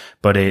photo,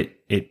 but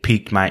it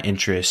piqued my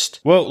interest.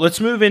 Well, let's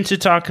move into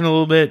talking a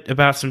little bit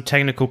about some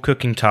technical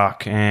cooking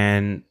talk.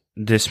 And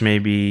this may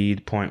be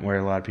the point where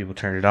a lot of people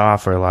turn it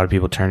off or a lot of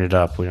people turn it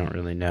up. We don't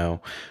really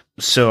know.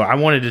 So I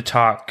wanted to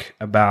talk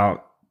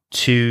about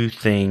 2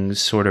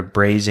 things, sort of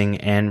braising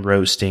and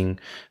roasting,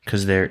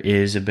 because there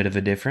is a bit of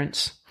a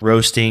difference.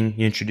 Roasting,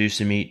 you introduce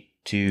the meat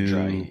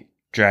to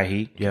dry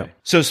heat. Yep. Okay.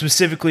 So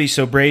specifically,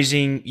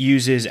 braising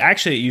uses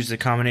a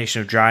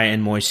combination of dry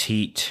and moist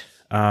heat,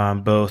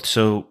 both.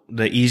 So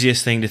the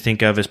easiest thing to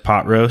think of is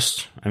pot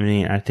roast. I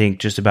mean, I think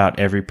just about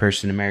every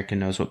person in America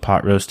knows what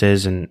pot roast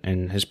is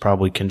and has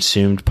probably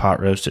consumed pot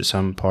roast at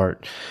some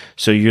part.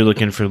 So you're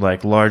looking for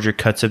like larger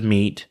cuts of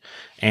meat,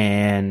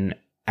 and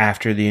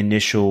after the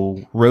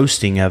initial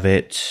roasting of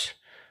it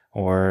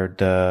or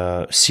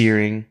the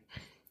searing,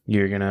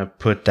 you're going to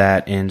put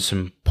that in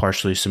some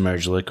partially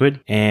submerged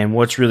liquid. And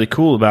what's really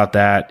cool about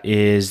that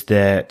is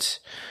that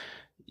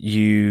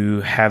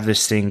you have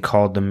this thing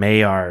called the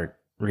Maillard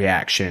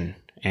reaction.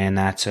 And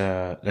that's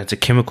a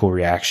chemical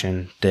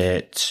reaction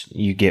that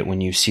you get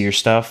when you sear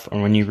stuff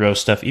or when you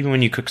roast stuff, even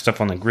when you cook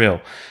stuff on the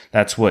grill.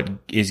 That's what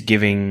is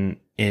giving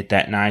it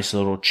that nice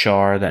little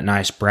char, that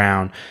nice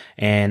brown.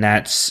 And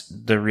that's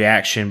the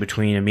reaction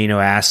between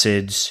amino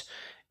acids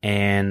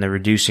and the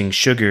reducing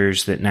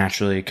sugars that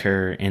naturally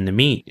occur in the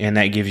meat. And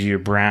that gives you your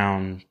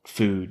brown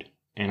food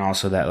and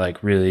also that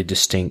like really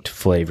distinct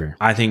flavor.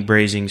 I think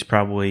braising is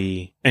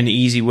probably an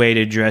easy way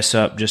to dress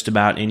up just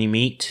about any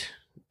meat.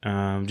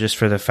 Just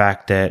for the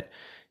fact that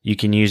you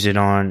can use it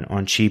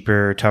on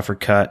cheaper, tougher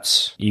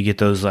cuts. You get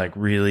those like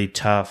really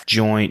tough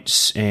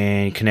joints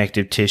and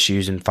connective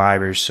tissues and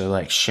fibers. So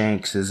like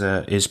shanks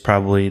is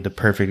probably the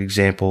perfect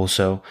example.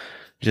 So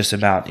just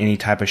about any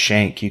type of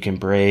shank you can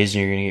braise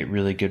and you're going to get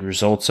really good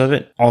results of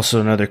it. Also,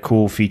 another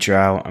cool feature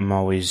I'm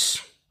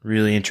always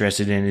really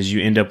interested in is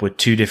you end up with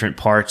two different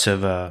parts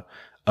of a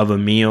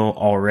meal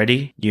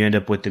already. You end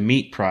up with the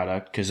meat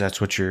product because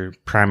that's what you're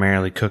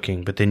primarily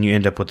cooking, but then you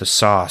end up with the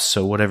sauce.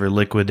 So whatever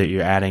liquid that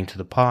you're adding to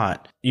the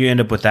pot, you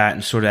end up with that,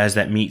 and sort of as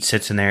that meat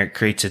sits in there, it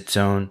creates its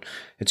own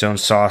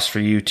sauce for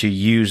you to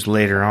use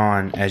later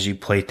on as you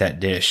plate that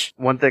dish.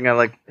 One thing I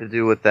like to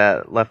do with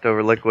that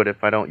leftover liquid,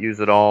 if I don't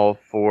use it all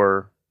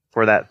for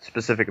that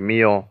specific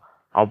meal,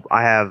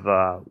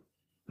 they're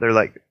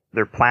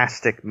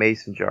plastic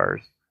mason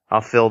jars.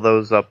 I'll fill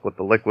those up with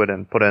the liquid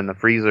and put it in the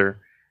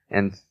freezer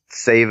and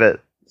save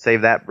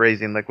that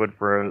braising liquid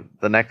for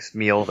the next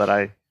meal that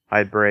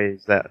I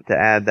braise, that to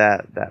add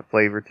that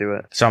flavor to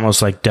it. It's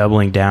almost like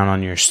doubling down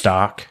on your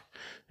stock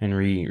and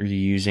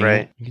reusing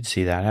right. it. You can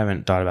see that. I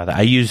haven't thought about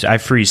that. I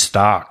freeze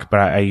stock, but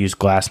I use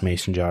glass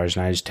mason jars,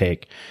 and I just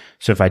take,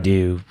 so if I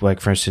do, like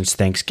for instance,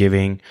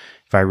 Thanksgiving,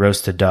 if I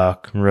roast a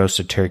duck, roast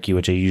a turkey,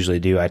 which I usually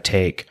do, I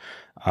take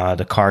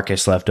the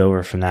carcass left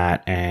over from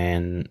that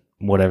and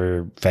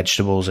whatever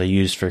vegetables I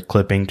use for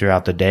clipping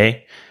throughout the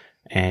day,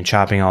 and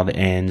chopping all the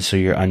ends, so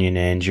your onion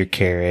ends, your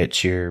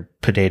carrots, your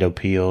potato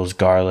peels,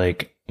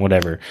 garlic,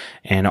 whatever,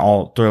 and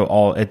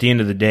at the end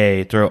of the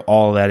day, throw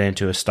all that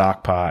into a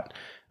stock pot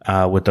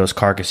with those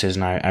carcasses,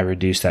 and I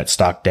reduce that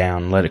stock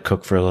down, let it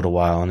cook for a little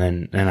while,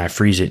 and then I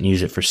freeze it and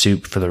use it for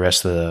soup for the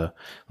rest of the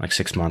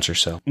 6 months or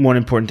so. One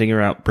important thing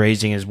about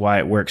braising is why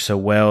it works so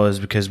well is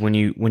because when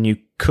you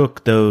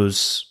cook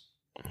those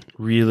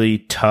really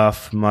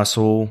tough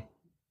muscle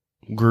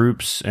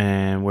groups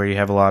and where you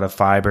have a lot of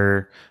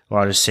fiber, a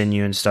lot of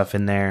sinew and stuff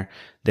in there,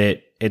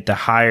 that at the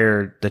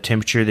higher the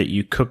temperature that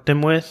you cook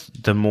them with,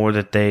 the more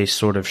that they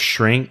sort of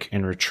shrink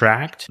and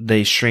retract.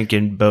 They shrink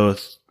in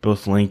both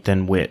length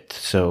and width.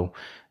 So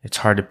it's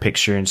hard to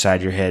picture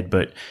inside your head,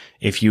 but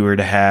if you were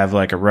to have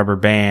like a rubber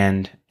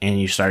band and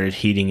you started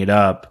heating it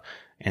up,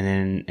 and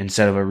then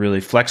instead of a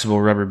really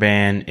flexible rubber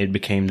band, it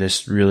became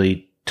this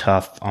really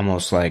tough,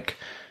 almost like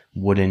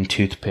wooden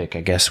toothpick,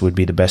 I guess would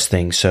be the best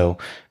thing. So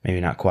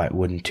maybe not quite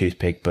wooden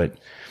toothpick, but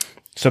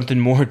something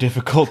more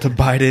difficult to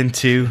bite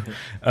into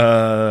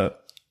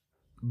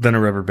than a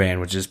rubber band,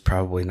 which is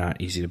probably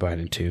not easy to bite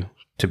into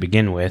to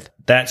begin with.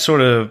 That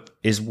sort of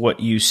is what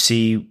you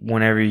see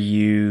whenever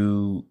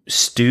you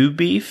stew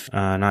beef,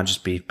 not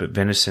just beef, but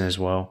venison as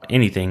well.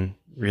 Anything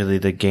really,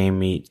 the game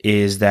meat,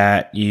 is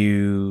that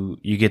you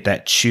get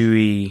that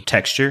chewy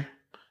texture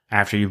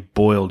after you've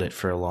boiled it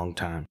for a long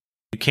time.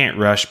 You can't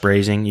rush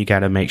braising. You got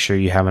to make sure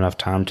you have enough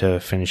time to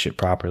finish it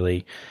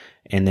properly.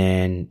 And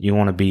then you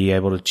want to be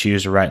able to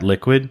choose the right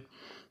liquid.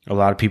 A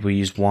lot of people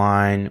use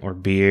wine or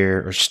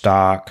beer or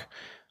stock,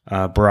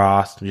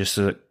 broth, just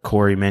as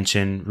Corey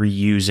mentioned,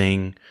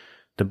 reusing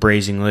the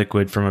braising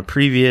liquid from a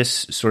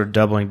previous, sort of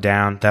doubling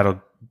down.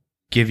 That'll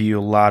give you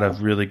a lot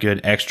of really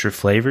good extra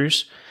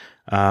flavors,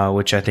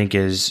 which I think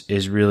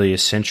is really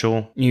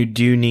essential. You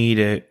do need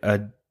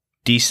a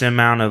decent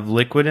amount of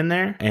liquid in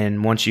there.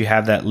 And once you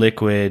have that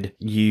liquid,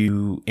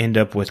 you end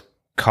up with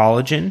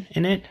collagen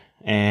in it.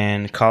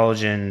 And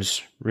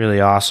collagen's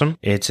really awesome.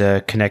 It's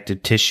a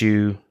connective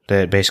tissue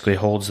that basically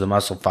holds the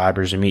muscle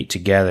fibers and meat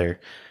together.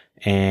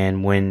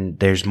 And when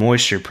there's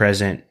moisture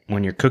present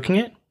when you're cooking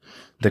it,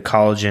 the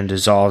collagen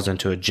dissolves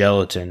into a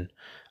gelatin,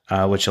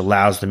 which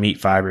allows the meat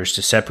fibers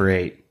to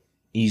separate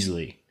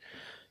easily.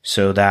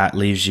 So that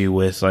leaves you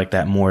with like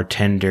that more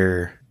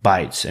tender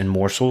bites and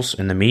morsels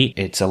in the meat.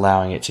 It's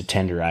allowing it to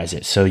tenderize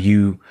it. So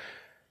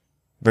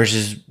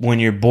versus when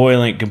you're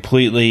boiling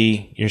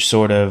completely, you're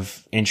sort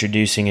of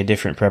introducing a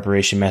different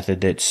preparation method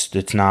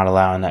that's not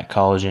allowing that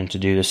collagen to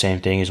do the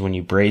same thing as when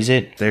you braise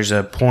it. There's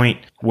a point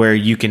where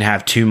you can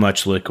have too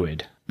much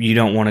liquid. You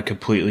don't want to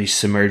completely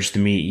submerge the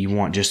meat. You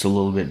want just a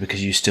little bit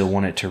because you still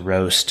want it to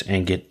roast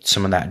and get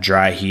some of that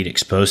dry heat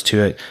exposed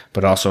to it,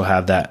 but also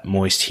have that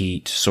moist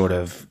heat sort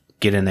of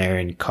get in there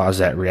and cause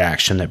that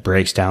reaction that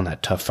breaks down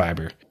that tough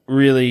fiber.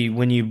 Really,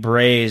 when you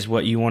braise,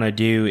 what you want to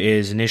do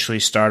is initially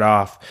start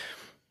off,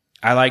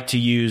 I like to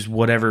use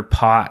whatever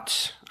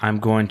pot I'm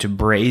going to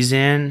braise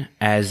in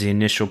as the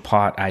initial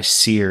pot I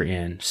sear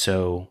in.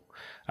 So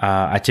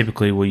I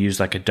typically will use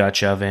like a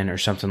Dutch oven or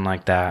something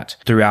like that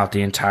throughout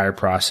the entire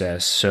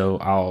process. So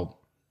I'll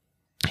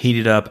heat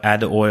it up, add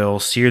the oil,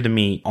 sear the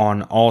meat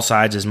on all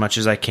sides as much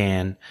as I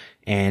can,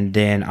 and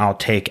then I'll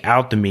take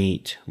out the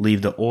meat,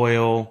 leave the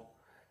oil,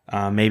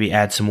 maybe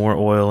add some more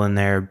oil in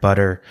there,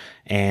 butter,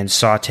 and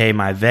saute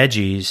my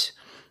veggies,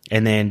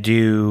 and then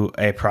do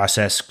a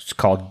process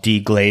called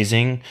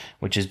deglazing,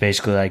 which is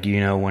basically like,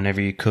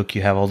 whenever you cook,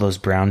 you have all those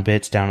brown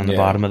bits down on the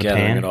bottom of the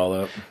pan. It all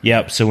up.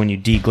 Yep. So when you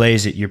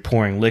deglaze it, you're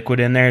pouring liquid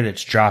in there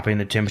that's dropping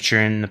the temperature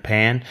in the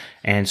pan,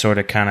 and sort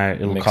of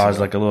it'll cause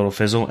like a little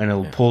fizzle, and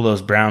it'll pull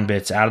those brown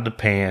bits out of the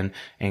pan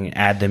and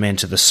add them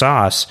into the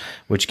sauce,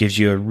 which gives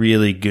you a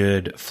really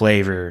good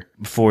flavor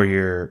for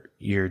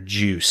your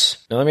juice.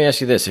 Now let me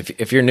ask you this: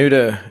 if you're new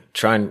to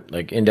trying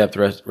like in-depth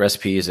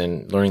recipes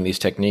and learning these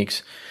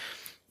techniques,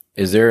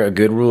 is there a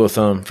good rule of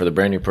thumb for the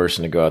brand new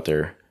person to go out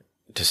there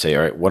to say,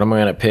 all right, what am I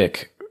going to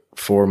pick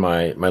for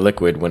my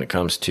liquid when it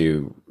comes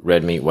to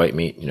red meat, white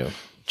meat,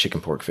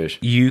 chicken, pork, fish?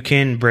 You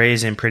can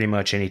braise in pretty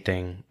much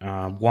anything.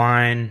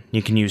 Wine,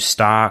 you can use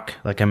stock,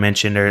 like I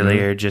mentioned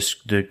earlier,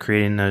 just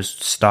creating those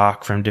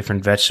stock from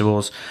different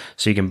vegetables.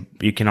 So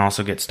you can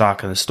also get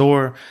stock in the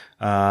store.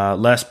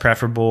 Less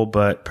preferable,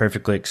 but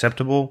perfectly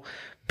acceptable.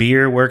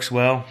 Beer works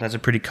well. That's a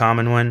pretty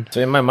common one. So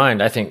in my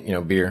mind, I think,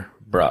 beer,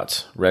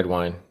 brats, red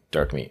wine,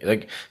 dark meat.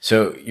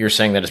 So you're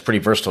saying that it's pretty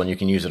versatile and you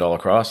can use it all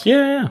across?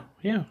 Yeah.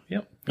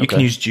 Yep. You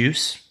can use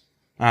juice.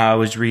 I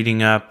was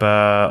reading up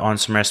on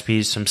some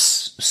recipes, some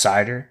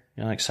cider.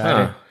 You like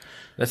cider?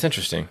 That's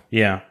interesting.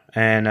 Yeah.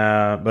 And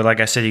but like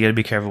I said, you got to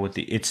be careful with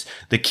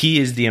the key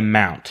is the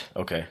amount.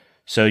 Okay.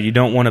 So you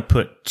don't want to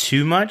put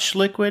too much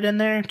liquid in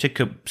there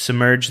to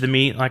submerge the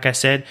meat. Like I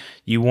said,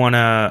 you want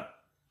to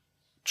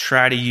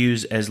try to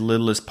use as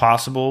little as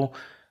possible,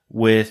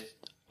 with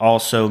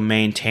also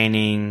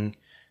maintaining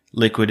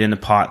liquid in the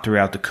pot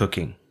throughout the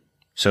cooking.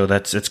 So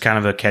it's kind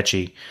of a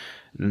catchy.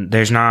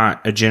 There's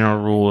not a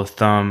general rule of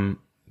thumb,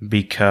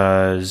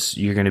 because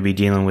you're going to be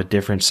dealing with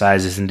different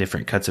sizes and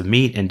different cuts of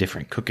meat and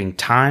different cooking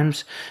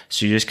times.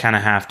 So you just kind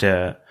of have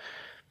to,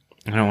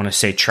 I don't want to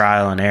say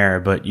trial and error,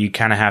 but you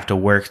kind of have to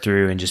work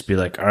through and just be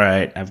like, all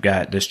right, I've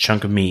got this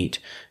chunk of meat.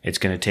 It's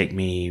going to take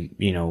me,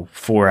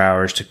 4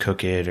 hours to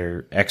cook it,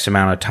 or X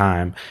amount of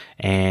time.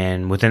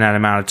 And within that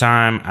amount of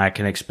time, I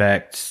can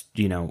expect,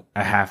 a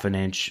half an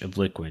inch of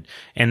liquid.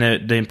 And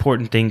the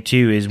important thing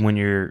too is when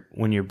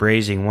you're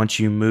braising, once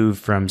you move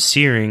from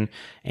searing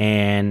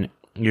and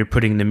you're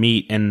putting the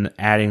meat and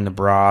adding the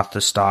broth,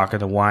 the stock, or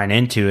the wine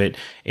into it,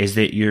 is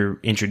that you're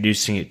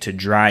introducing it to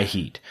dry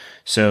heat.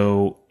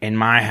 So in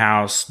my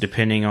house,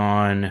 depending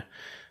on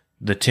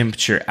the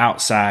temperature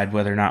outside,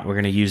 whether or not we're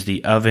going to use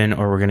the oven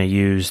or we're going to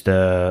use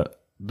the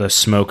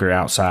smoker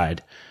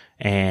outside,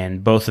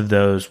 and both of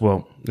those,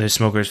 well, the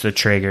smoker's the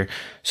Traeger.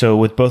 So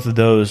with both of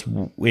those,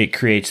 it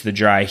creates the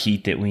dry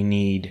heat that we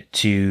need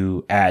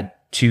to add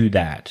to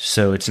that.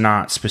 So it's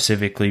not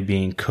specifically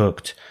being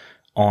cooked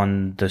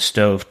on the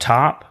stove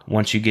top.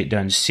 Once you get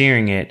done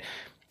searing it,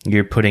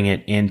 you're putting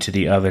it into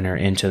the oven or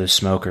into the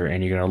smoker,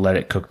 and you're going to let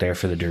it cook there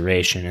for the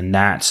duration. And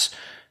that's,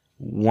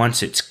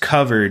 once it's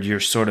covered, you're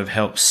sort of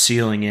help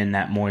sealing in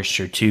that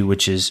moisture too,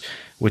 which is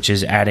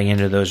adding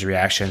into those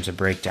reactions to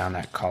break down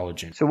that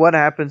collagen. So what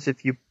happens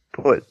if you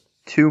put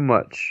too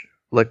much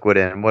liquid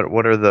in?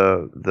 What are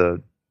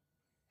the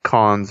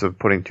cons of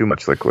putting too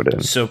much liquid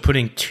in? So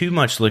putting too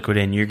much liquid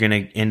in, you're going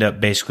to end up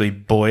basically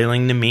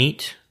boiling the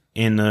meat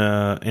in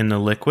the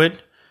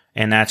liquid,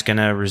 and that's going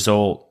to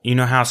result,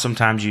 how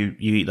sometimes you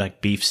eat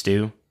like beef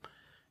stew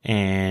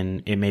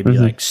and it may be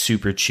like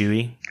super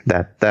chewy.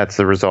 That's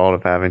the result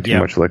of having too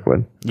much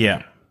liquid.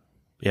 Yeah.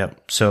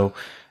 Yep. So,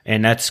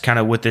 and that's kind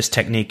of with this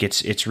technique,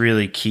 it's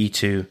really key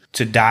to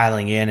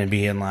dialing in and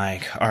being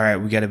like, all right,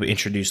 we got to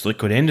introduce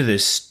liquid into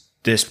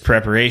this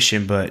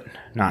preparation, but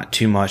not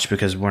too much,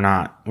 because we're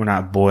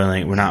not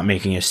boiling, we're not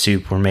making a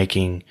soup, we're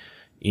making,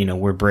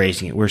 we're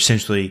braising it. We're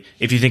essentially,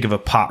 if you think of a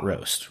pot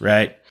roast,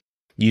 right?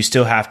 You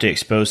still have to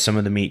expose some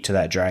of the meat to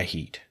that dry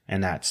heat,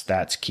 and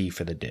that's key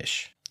for the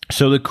dish.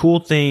 So the cool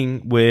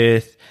thing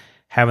with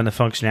having the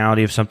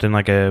functionality of something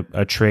like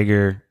a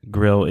Traeger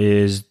grill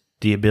is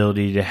the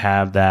ability to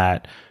have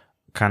that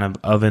kind of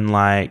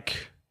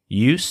oven-like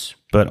use,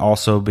 but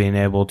also being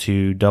able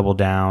to double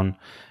down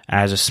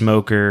as a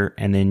smoker,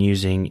 and then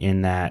using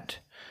in that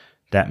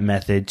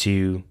method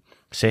to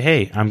say,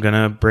 hey, I'm going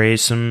to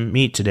braise some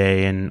meat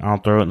today, and I'll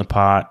throw it in the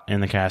pot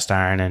in the cast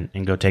iron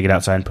and go take it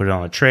outside and put it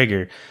on the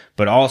Traeger,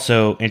 but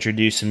also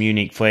introduce some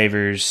unique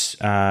flavors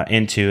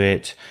into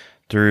it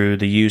through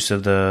the use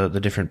of the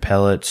different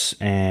pellets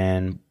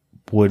and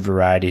wood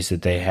varieties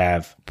that they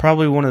have.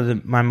 Probably one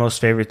of my most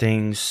favorite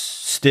things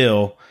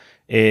still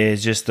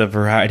is just the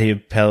variety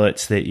of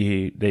pellets that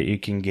you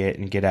can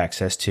get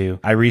access to.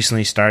 I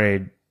recently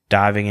started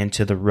diving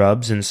into the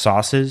rubs and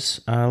sauces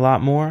a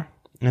lot more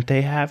that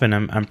they have, and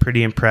I'm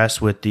pretty impressed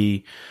with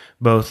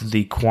both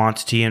the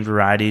quantity and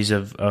varieties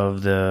of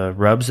the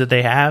rubs that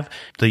they have,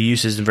 the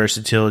uses and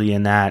versatility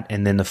in that,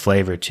 and then the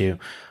flavor too.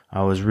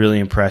 I was really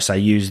impressed. I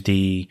used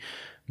the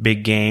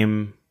big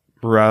game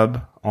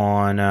rub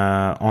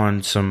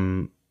on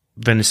some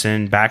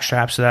venison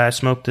backstraps that I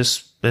smoked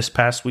this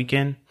past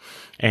weekend,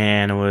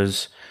 and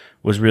was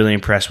really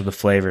impressed with the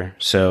flavor.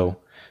 So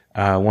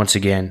Once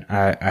again,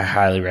 I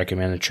highly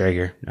recommend the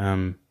Traeger.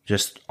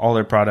 Just all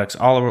their products,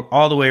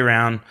 all the way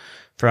around,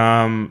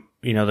 from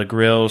the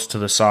grills to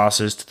the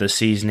sauces to the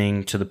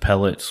seasoning to the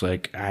pellets.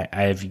 Like I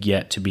have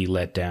yet to be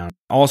let down.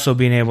 Also,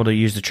 being able to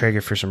use the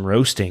Traeger for some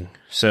roasting.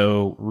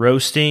 So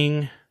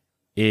roasting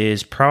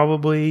is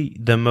probably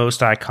the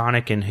most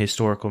iconic and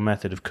historical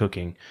method of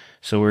cooking.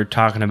 So we're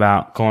talking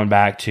about going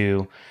back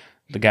to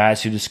the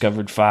guys who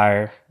discovered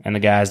fire and the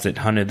guys that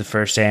hunted the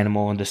first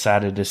animal and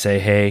decided to say,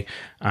 hey,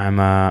 I'm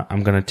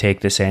going to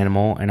take this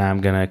animal and I'm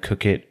going to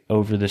cook it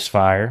over this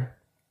fire.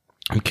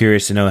 I'm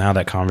curious to know how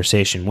that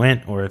conversation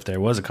went, or if there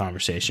was a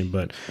conversation,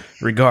 but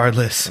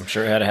regardless. I'm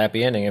sure it had a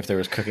happy ending if there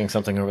was cooking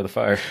something over the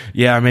fire.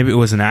 Yeah, or maybe it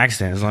was an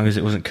accident, as long as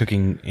it wasn't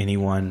cooking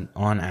anyone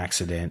on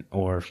accident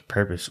or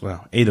purpose.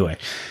 Well, either way.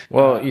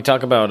 Well, you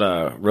talk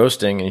about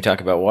roasting and you talk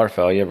about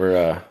waterfowl. You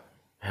ever,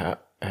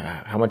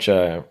 how much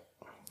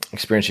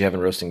experience you have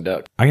in roasting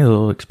duck? I get a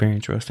little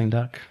experience roasting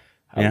duck.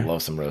 I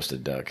love some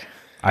roasted duck.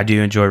 I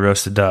do enjoy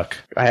roasted duck.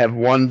 I have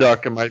one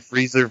duck in my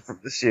freezer from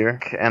this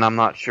year, and I'm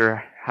not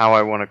sure how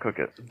I want to cook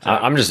it.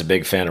 I'm just a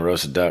big fan of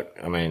roasted duck.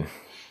 I mean,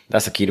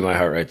 that's the key to my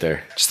heart right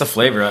there. Just the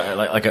flavor. I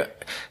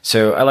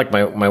like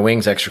my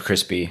wings extra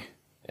crispy,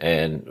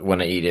 and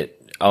when I eat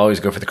it, I always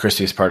go for the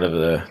crispiest part of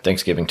the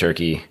Thanksgiving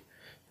turkey,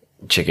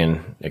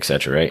 chicken,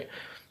 etc. Right?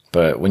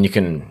 But when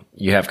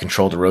you have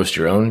control to roast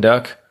your own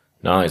duck,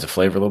 not only is the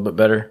flavor a little bit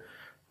better,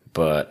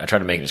 but I try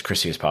to make it as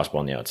crispy as possible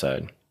on the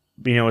outside.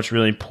 What's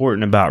really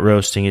important about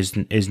roasting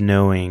is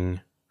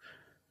knowing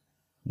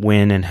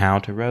when and how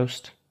to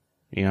roast.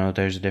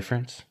 There's a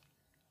difference.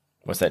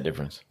 What's that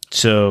difference?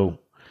 So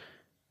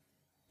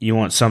you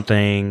want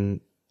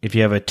something, if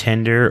you have a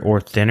tender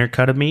or thinner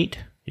cut of meat,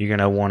 you're going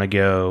to want to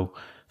go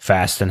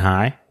fast and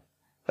high.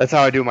 That's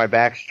how I do my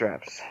back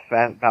straps.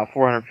 About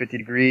 450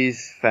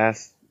 degrees,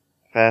 fast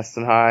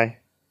and high.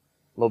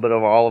 A little bit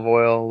of olive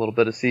oil, a little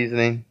bit of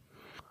seasoning.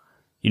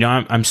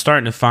 I'm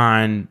starting to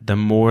find the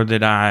more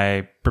that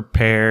I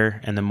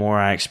prepare and the more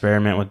I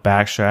experiment with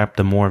backstrap,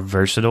 the more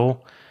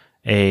versatile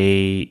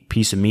a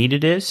piece of meat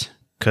it is.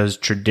 Because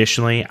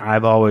traditionally,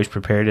 I've always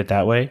prepared it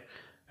that way,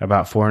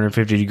 about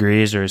 450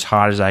 degrees, or as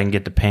hot as I can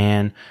get the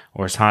pan,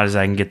 or as hot as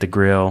I can get the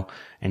grill,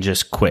 and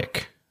just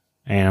quick.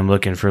 And I'm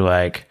looking for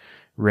like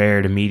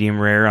rare to medium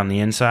rare on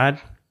the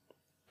inside.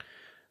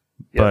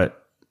 Yep.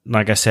 But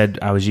like I said,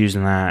 I was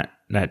using that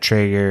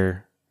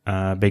Traeger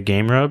big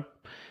game rub,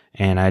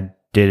 and I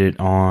did it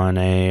on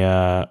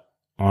a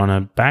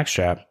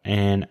backstrap,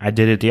 and I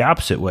did it the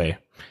opposite way.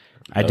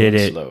 I did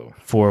it slow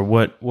for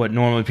what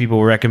normally people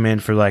would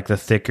recommend for like the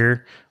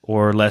thicker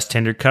or less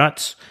tender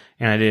cuts,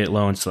 and I did it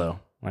low and slow,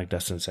 like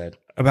Dustin said.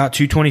 About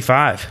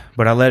 225,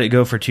 but I let it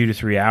go for 2 to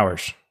 3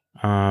 hours.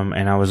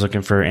 And I was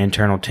looking for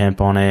internal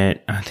temp on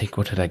it. I think,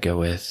 what did I go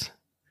with?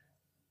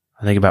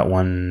 I think about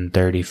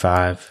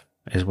 135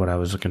 is what I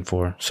was looking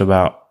for. So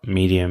about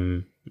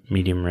medium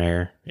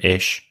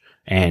rare-ish.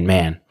 And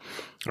man,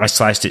 I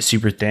sliced it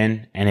super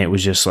thin, and it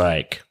was just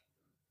like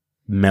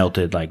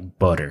melted like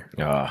butter.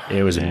 Oh,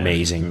 it was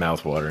amazing.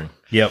 Mouth-watering.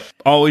 Yep.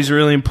 Always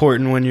really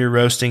important when you're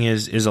roasting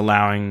is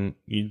allowing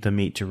the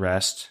meat to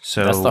rest.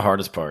 So that's the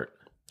hardest part.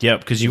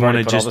 Yep, because you want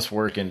to put just all this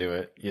work into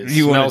it. It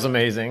smells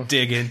amazing.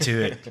 Dig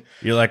into it.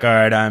 You're like, all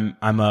right,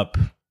 I'm up.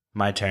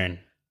 My turn.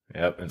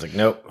 Yep. It's like,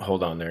 nope.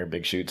 Hold on there,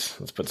 big shoots.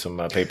 Let's put some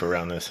paper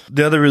around this.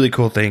 The other really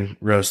cool thing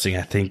roasting,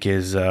 I think,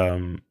 is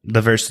the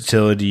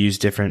versatility to use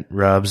different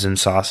rubs and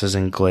sauces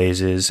and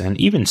glazes and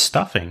even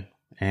stuffing.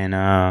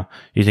 And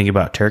you think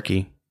about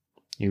turkey.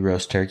 You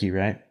roast turkey,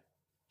 right?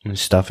 And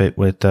stuff it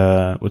with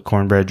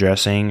cornbread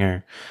dressing,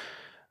 or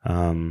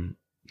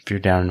if you're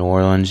down in New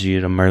Orleans, you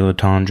get a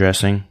mirliton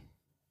dressing,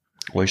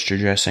 oyster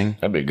dressing.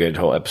 That'd be a good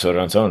whole episode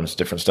on its own. It's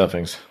different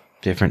stuffings.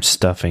 Different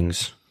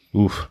stuffings.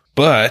 Oof.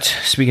 But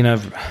speaking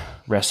of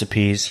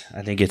recipes,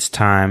 I think it's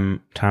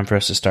time for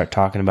us to start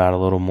talking about a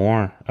little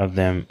more of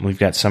them. We've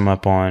got some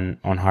up on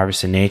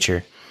Harvest in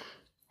Nature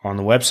on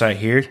the website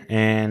here,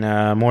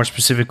 and more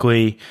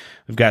specifically,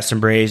 we've got some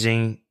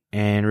braising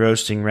and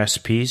roasting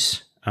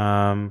recipes.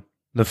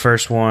 The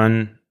first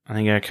one I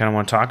think I kind of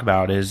want to talk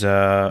about is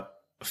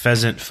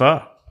pheasant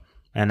pho,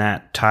 and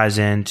that ties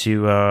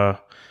into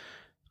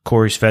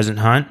Corey's pheasant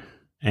hunt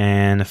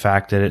and the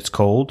fact that it's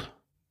cold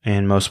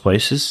in most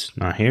places,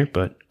 not here,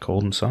 but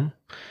cold in some.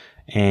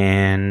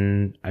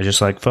 And I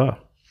just like pho.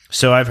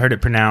 So I've heard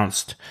it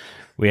pronounced.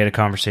 We had a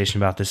conversation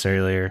about this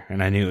earlier,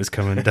 and I knew it was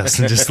coming.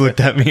 Dustin just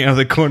looked at me out of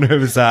the corner of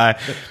his eye.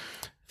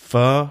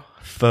 Pho.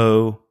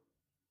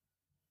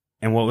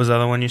 And what was the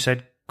other one you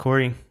said,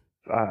 Corey?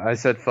 I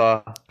said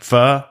pho.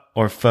 Pho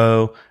or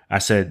pho? I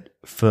said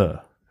pho.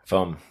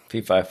 Fum.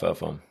 Fee-fi pho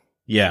fum.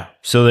 Yeah.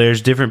 So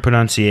there's different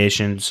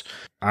pronunciations.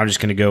 I'm just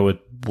going to go with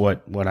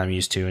what I'm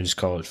used to and just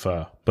call it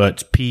pho. But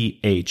it's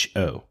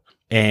P-H-O.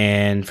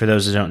 And for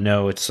those that don't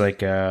know, it's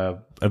like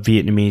a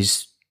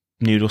Vietnamese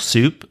noodle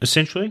soup,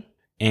 essentially.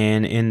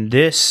 And in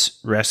this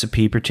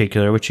recipe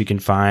particular, which you can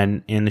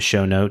find in the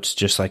show notes,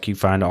 just like you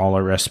find all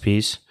our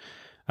recipes.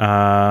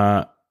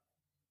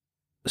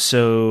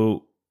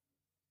 So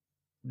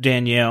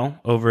Danielle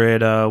over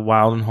at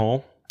Wild and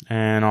Whole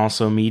and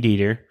also Meat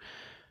Eater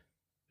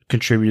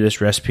contributed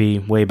this recipe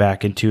way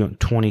back into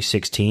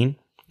 2016.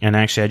 And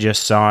actually, I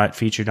just saw it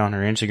featured on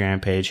her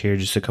Instagram page here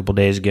just a couple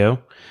days ago.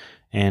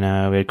 And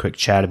we had a quick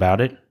chat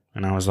about it.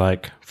 And I was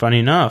like, funny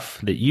enough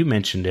that you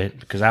mentioned it,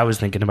 because I was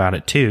thinking about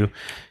it too,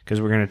 because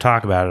we're going to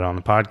talk about it on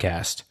the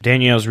podcast.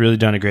 Danielle's really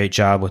done a great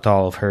job with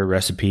all of her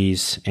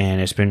recipes,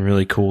 and it's been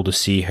really cool to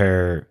see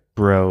her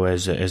grow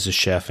as a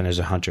chef and as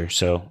a hunter.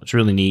 So it's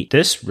really neat.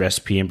 This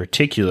recipe in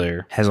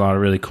particular has a lot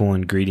of really cool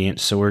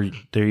ingredients. So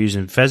they're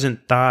using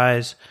pheasant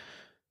thighs,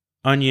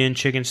 onion,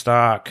 chicken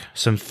stock,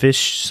 some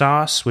fish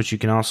sauce, which you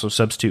can also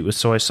substitute with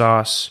soy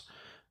sauce,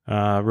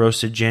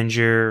 roasted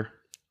ginger,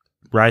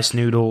 rice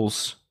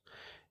noodles,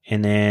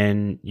 and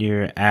then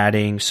you're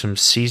adding some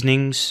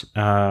seasonings,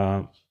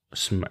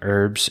 some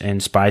herbs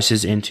and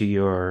spices into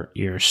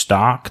your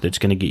stock that's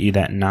going to get you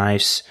that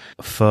nice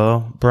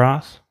pho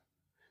broth.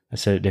 I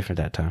said it different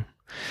that time.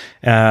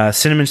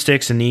 Cinnamon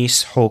sticks,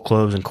 anise, whole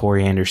cloves, and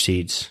coriander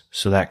seeds.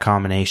 So that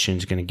combination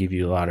is going to give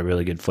you a lot of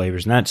really good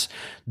flavors. And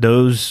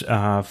those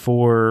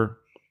 4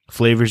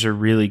 flavors are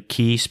really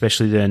key,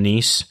 especially the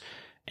anise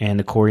and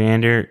the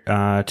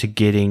coriander, to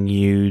getting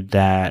you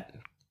that,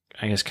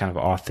 I guess, kind of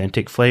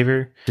authentic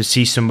flavor. To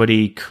see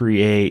somebody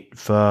create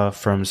pho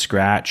from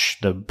scratch,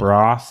 the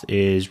broth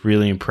is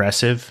really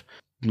impressive.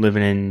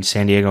 Living in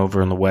San Diego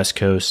over on the West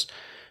Coast,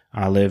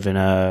 I live in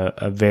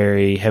a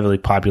very heavily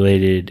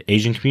populated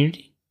Asian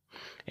community,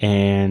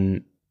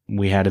 and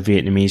we had a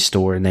Vietnamese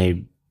store, and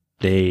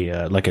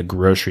they like a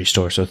grocery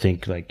store. So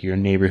think like your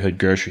neighborhood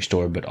grocery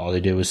store, but all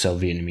they did was sell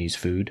Vietnamese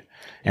food,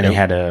 and They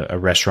had a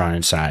restaurant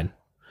inside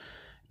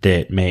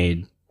that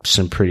made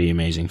some pretty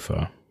amazing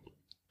pho.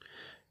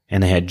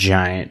 And they had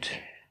giant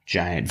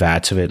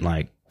vats of it,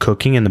 like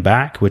cooking in the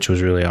back, which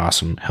was really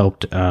awesome.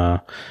 Helped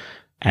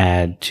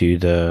add to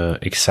the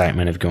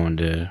excitement of going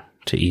to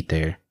eat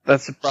there.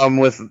 That's the problem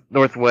with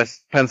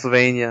Northwest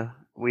Pennsylvania.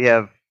 We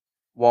have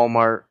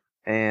Walmart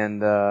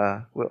and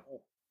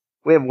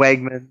we have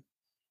Wegmans,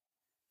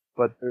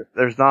 but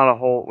there's not a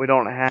whole. We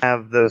don't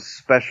have those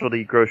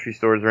specialty grocery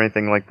stores or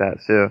anything like that.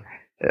 So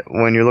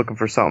when you're looking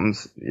for something,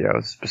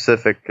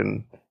 specific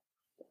and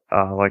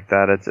like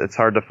that, it's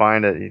hard to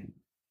find it. You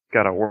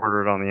got to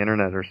order it on the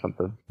internet or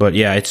something. But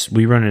yeah,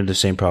 we run into the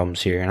same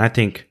problems here, and I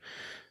think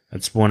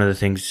that's one of the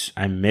things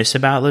I miss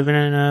about living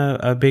in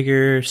a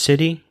bigger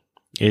city.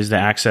 Is the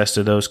access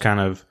to those kind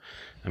of,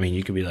 I mean,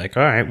 you could be like,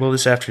 all right, well,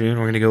 this afternoon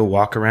we're going to go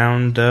walk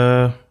around,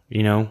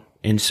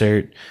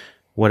 insert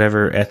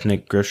whatever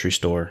ethnic grocery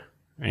store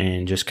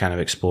and just kind of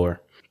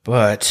explore.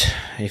 But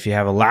if you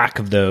have a lack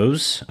of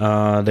those,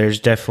 there's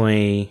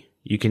definitely,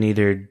 you can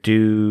either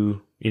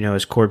do,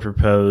 as Cord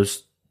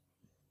proposed,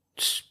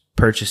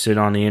 purchase it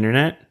on the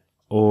internet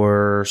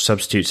or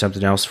substitute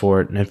something else for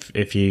it. And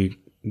if you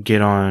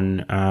get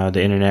on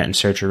the internet and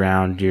search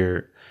around,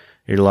 you're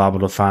liable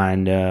to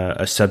find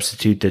a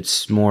substitute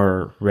that's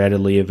more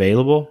readily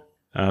available.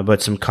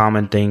 But some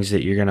common things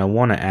that you're going to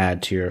want to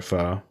add to your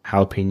pho.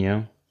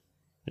 Jalapeno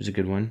is a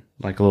good one.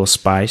 Like a little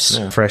spice.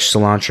 Yeah. Fresh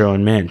cilantro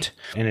and mint.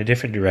 In a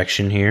different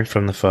direction here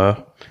from the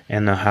pho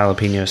and the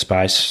jalapeno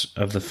spice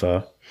of the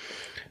pho.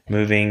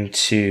 Moving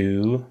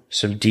to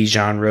some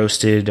Dijon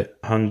roasted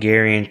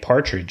Hungarian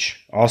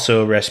partridge.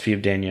 Also a recipe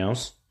of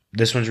Danielle's.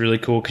 This one's really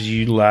cool because you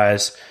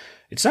utilize...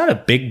 It's not a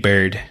big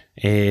bird.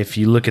 If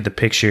you look at the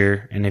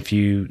picture and if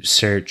you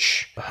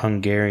search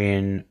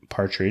Hungarian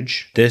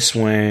partridge, this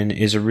one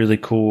is a really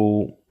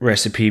cool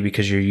recipe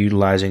because you're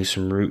utilizing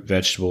some root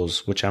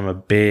vegetables, which I'm a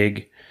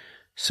big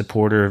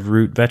supporter of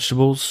root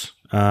vegetables.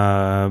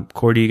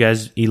 Corey, do you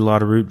guys eat a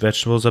lot of root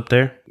vegetables up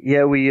there?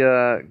 Yeah, we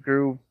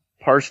grew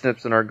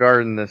parsnips in our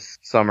garden this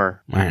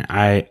summer. Man,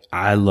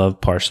 I love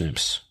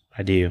parsnips.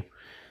 I do.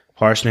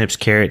 Parsnips,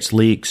 carrots,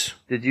 leeks.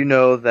 Did you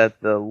know that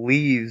the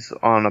leaves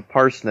on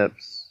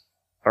parsnips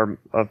are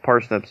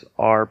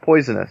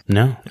poisonous?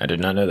 No. I did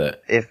not know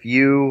that. If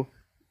you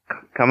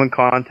come in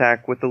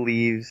contact with the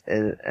leaves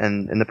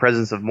and in the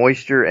presence of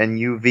moisture and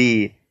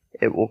UV,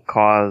 it will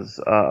cause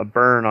a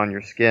burn on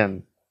your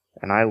skin.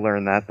 And I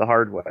learned that the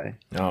hard way.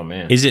 Oh,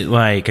 man. Is it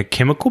like a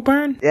chemical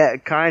burn? Yeah,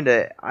 kind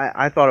of.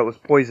 I thought it was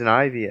poison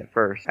ivy at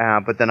first.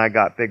 But then I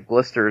got big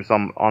blisters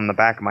on the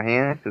back of my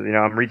hand. Because,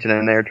 I'm reaching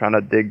in there trying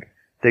to dig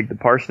the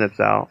parsnips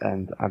out,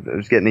 and I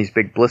was getting these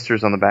big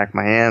blisters on the back of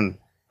my hand.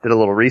 Did a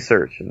little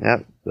research,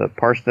 and the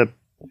parsnip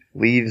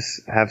leaves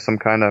have some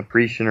kind of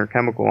secretion or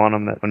chemical on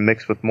them that when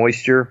mixed with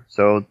moisture,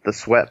 so the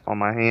sweat on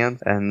my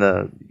hands and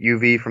the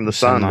UV from the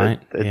sun,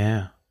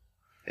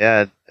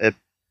 it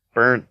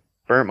burnt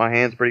my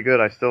hands pretty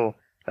good.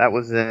 That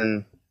was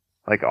in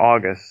like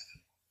August,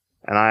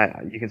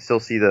 and you can still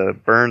see the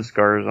burn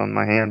scars on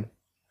my hand.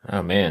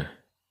 Oh man,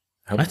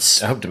 I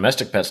hope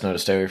domestic pets know to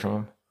stay away from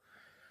them.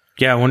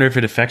 Yeah, I wonder if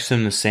it affects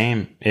them the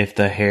same if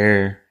the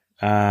hair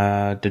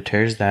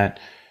deters that,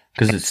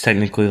 because it's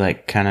technically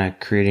like kind of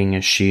creating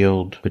a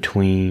shield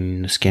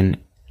between the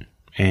skin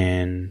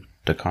and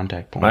the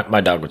contact point.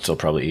 My dog would still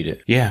probably eat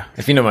it. Yeah.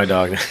 If you know my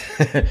dog.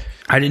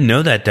 I didn't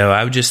know that though.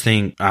 I would just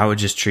think I would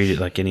just treat it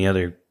like any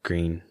other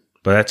green,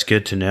 but that's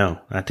good to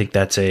know. I think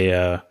that's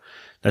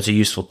that's a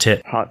useful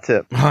tip. Hot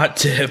tip. Hot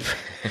tip.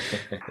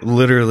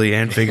 Literally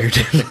and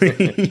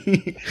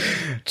figuratively.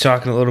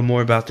 Talking a little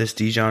more about this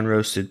Dijon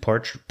roasted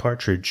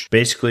partridge.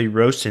 Basically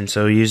roasting,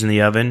 so using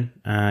the oven,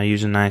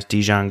 using nice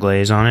Dijon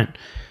glaze on it,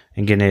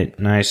 and getting it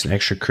nice and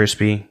extra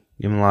crispy.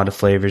 Give them a lot of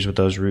flavors with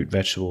those root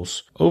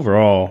vegetables.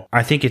 Overall,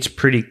 I think it's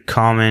pretty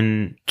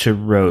common to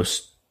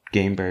roast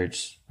game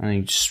birds. I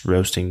think just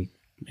roasting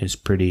is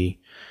pretty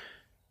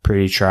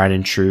tried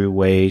and true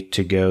way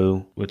to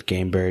go with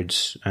game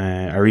birds.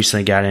 I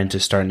recently got into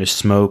starting to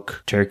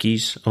smoke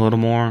turkeys a little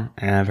more,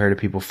 and I've heard of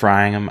people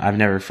frying them. I've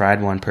never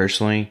fried one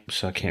personally,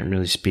 so I can't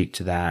really speak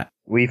to that.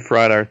 We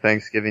fried our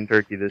Thanksgiving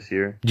turkey this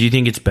year. Do you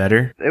think it's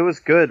better? It was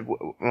good.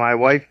 My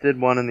wife did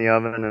one in the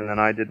oven, and then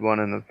I did one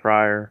in the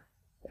fryer.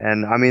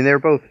 And I mean, they're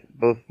both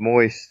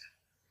moist,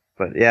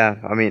 but yeah,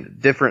 I mean,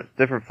 different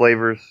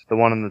flavors. The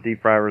one in the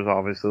deep fryer was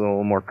obviously a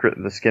little more,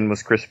 the skin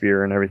was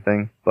crispier and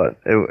everything, but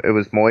it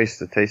was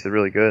moist. It tasted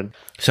really good.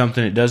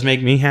 Something that does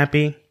make me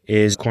happy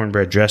is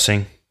cornbread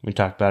dressing. We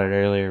talked about it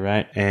earlier,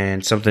 right?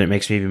 And something that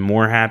makes me even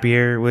more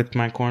happier with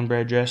my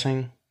cornbread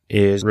dressing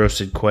is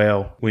roasted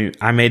quail.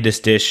 I made this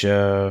dish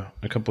a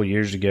couple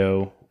years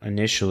ago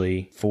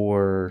initially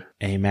for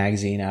a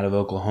magazine out of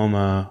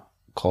Oklahoma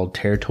called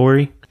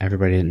Territory.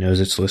 Everybody that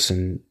knows it's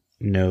listened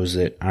knows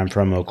that I'm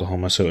from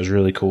Oklahoma, so it was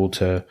really cool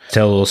to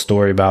tell a little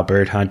story about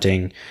bird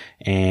hunting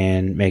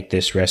and make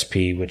this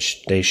recipe,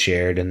 which they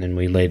shared, and then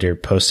we later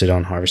posted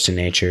on Harvesting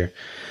Nature,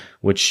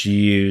 which you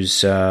use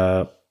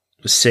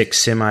 6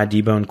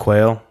 semi-deboned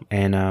quail,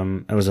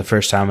 and it was the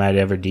first time I'd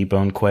ever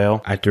deboned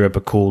quail. I threw up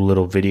a cool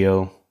little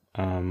video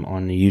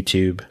on the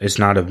YouTube. It's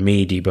not of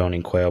me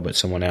deboning quail, but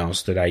someone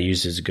else that I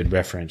use as a good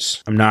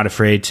reference. I'm not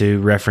afraid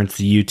to reference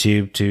the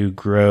YouTube to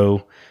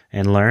grow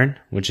and learn,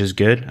 which is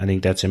good. I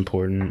think that's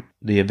important.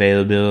 The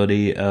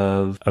availability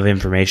of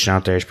information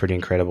out there is pretty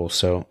incredible,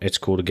 so it's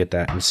cool to get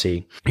that and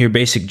see. Your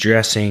basic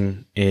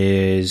dressing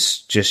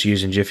is just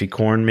using Jiffy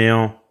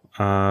cornmeal,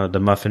 the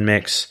muffin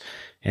mix,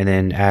 and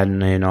then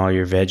adding in all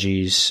your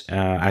veggies.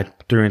 I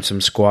threw in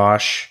some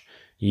squash,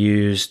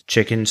 used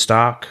chicken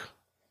stock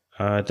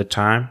at the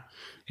time,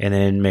 and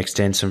then mixed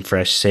in some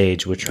fresh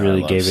sage, which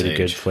really gave it a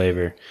good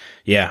flavor.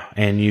 Yeah,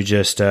 and you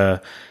just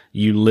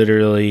you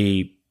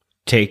literally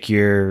take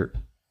your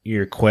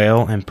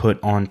quail and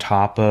put on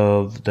top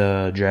of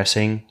the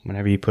dressing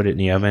whenever you put it in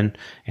the oven,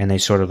 and they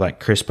sort of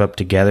like crisp up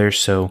together,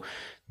 so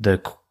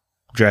the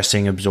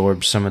dressing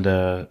absorbs some of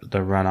the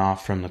runoff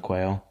from the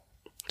quail.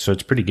 So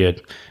it's pretty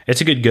good. It's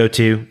a good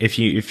go-to if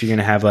you're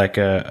gonna have like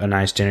a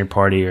nice dinner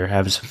party or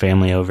have some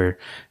family over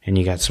and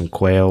you got some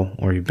quail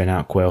or you've been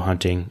out quail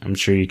hunting. I'm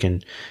sure you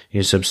can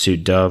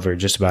substitute dove or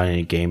just about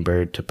any game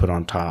bird to put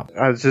on top.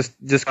 I was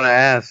just gonna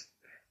ask,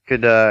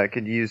 could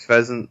you use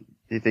pheasant?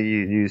 Do you think you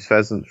use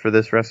pheasant for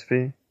this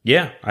recipe?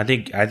 Yeah, I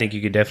think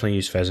you could definitely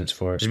use pheasants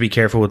for it. Just be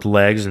careful with the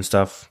legs and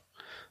stuff.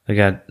 They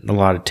got a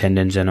lot of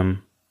tendons in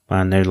them,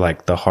 and they're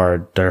like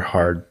hard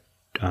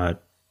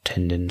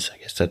tendons. I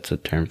guess that's the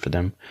term for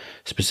them,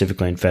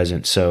 specifically in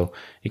pheasants. So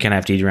you kind of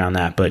have to eat around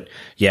that. But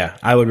yeah,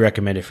 I would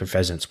recommend it for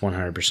pheasants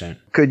 100%.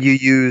 Could you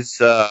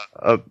use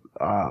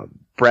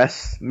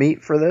breast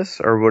meat for this,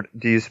 or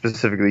do you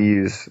specifically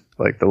use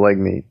like the leg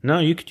meat? No,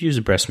 you could use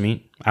the breast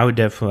meat. I would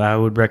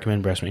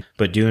recommend breast meat,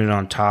 but doing it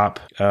on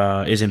top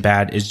isn't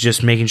bad. It's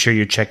just making sure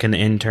you're checking the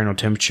internal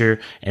temperature,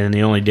 and then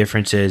the only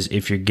difference is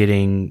if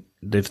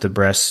the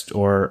breast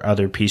or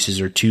other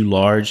pieces are too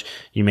large,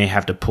 you may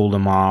have to pull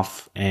them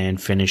off and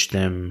finish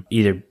them.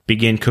 Either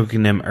begin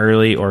cooking them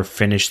early or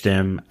finish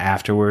them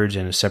afterwards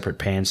in a separate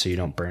pan so you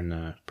don't burn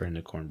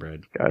the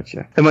cornbread.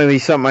 Gotcha. That might be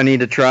something I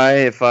need to try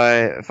if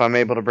I'm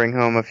able to bring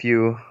home a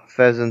few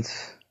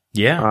pheasants.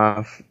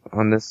 Yeah.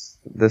 On this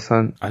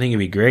hunt. I think it'd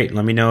be great.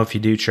 Let me know if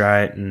you do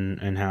try it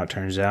and how it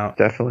turns out.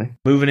 Definitely.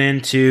 Moving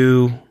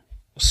into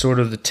sort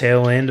of the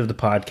tail end of the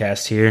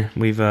podcast here.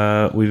 We've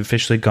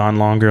officially gone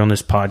longer on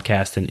this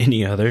podcast than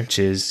any other, which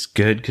is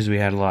good because we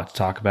had a lot to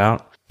talk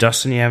about.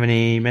 Dustin, you have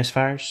any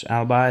misfires,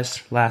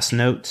 alibis, last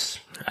notes?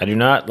 I do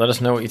not. Let us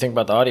know what you think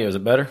about the audio. Is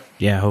it better?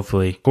 Yeah,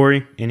 hopefully.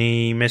 Corey,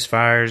 any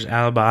misfires,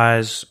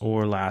 alibis,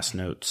 or last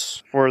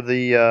notes? For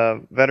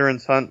the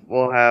Veterans Hunt,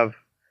 we'll have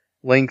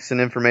links and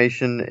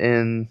information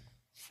in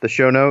the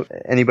show note.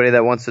 Anybody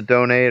that wants to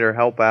donate or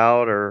help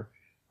out, or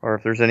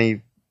if there's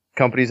any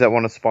companies that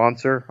want to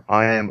sponsor,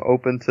 I am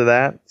open to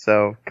that,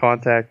 so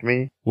contact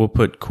me. We'll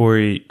put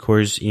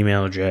Corey's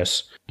email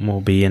address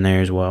will be in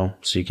there as well,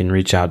 so you can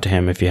reach out to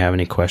him if you have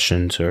any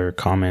questions or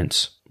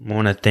comments. I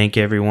want to thank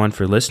everyone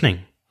for listening.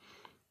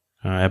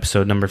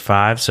 Episode number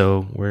 5,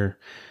 so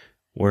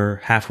we're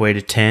halfway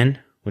to 10,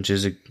 which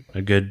is a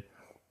good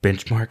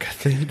benchmark, I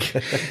think.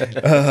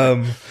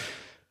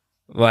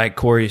 Like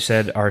Corey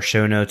said, our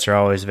show notes are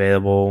always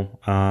available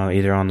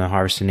either on the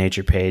Harvesting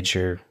Nature page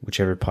or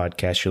whichever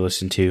podcast you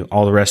listen to.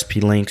 All the recipe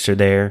links are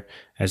there,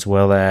 as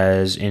well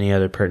as any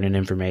other pertinent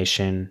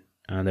information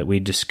that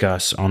we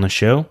discuss on the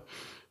show.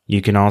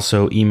 You can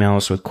also email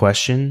us with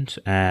questions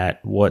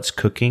at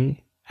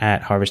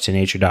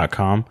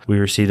whatscooking@harvestingnature.com. We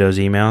receive those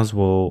emails.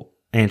 We'll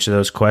answer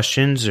those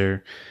questions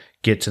or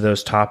get to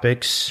those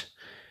topics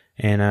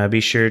And be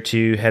sure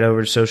to head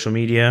over to social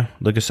media.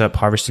 Look us up,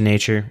 Harvest in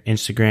Nature,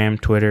 Instagram,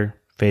 Twitter,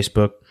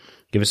 Facebook.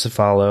 Give us a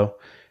follow.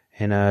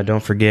 And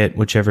don't forget,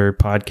 whichever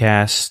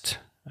podcast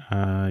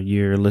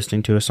you're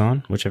listening to us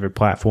on, whichever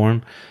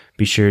platform,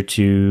 be sure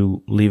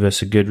to leave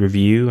us a good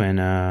review.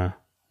 And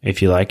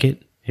if you like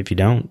it, if you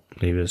don't,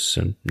 leave us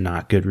a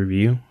not good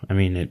review. I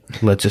mean,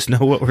 it lets us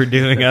know what we're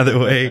doing either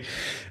way.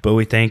 But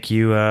we thank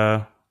you.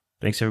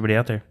 Thanks, everybody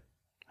out there.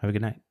 Have a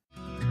good night.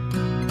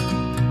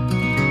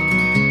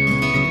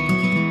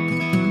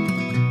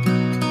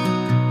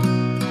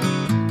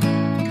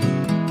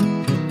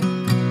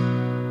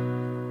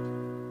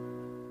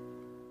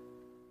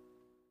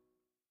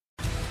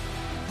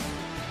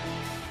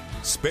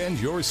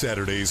 Spend your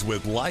Saturdays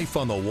with life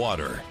on the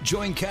water.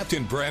 Join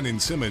Captain Brandon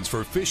Simmons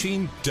for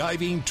fishing,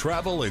 diving,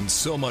 travel, and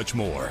so much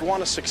more. You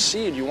want to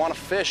succeed, you want to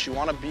fish, you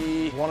want to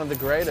be one of the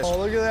greatest. Oh,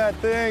 look at that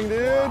thing,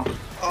 dude.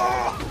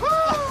 Wow.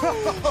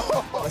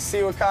 Oh. Let's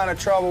see what kind of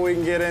trouble we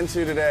can get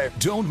into today.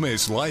 Don't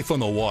miss Life on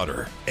the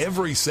Water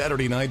every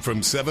Saturday night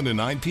from 7 to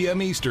 9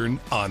 p.m. Eastern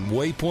on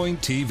Waypoint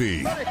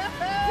TV.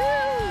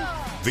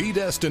 The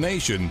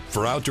destination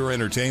for outdoor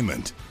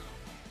entertainment.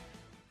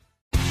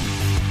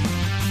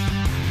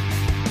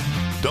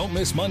 Don't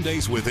miss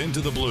Mondays with Into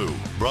the Blue,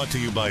 brought to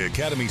you by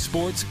Academy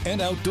Sports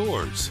and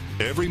Outdoors.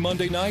 Every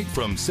Monday night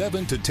from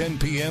 7 to 10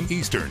 p.m.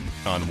 Eastern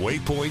on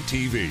Waypoint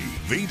TV,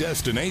 the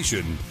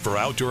destination for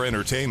outdoor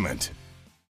entertainment.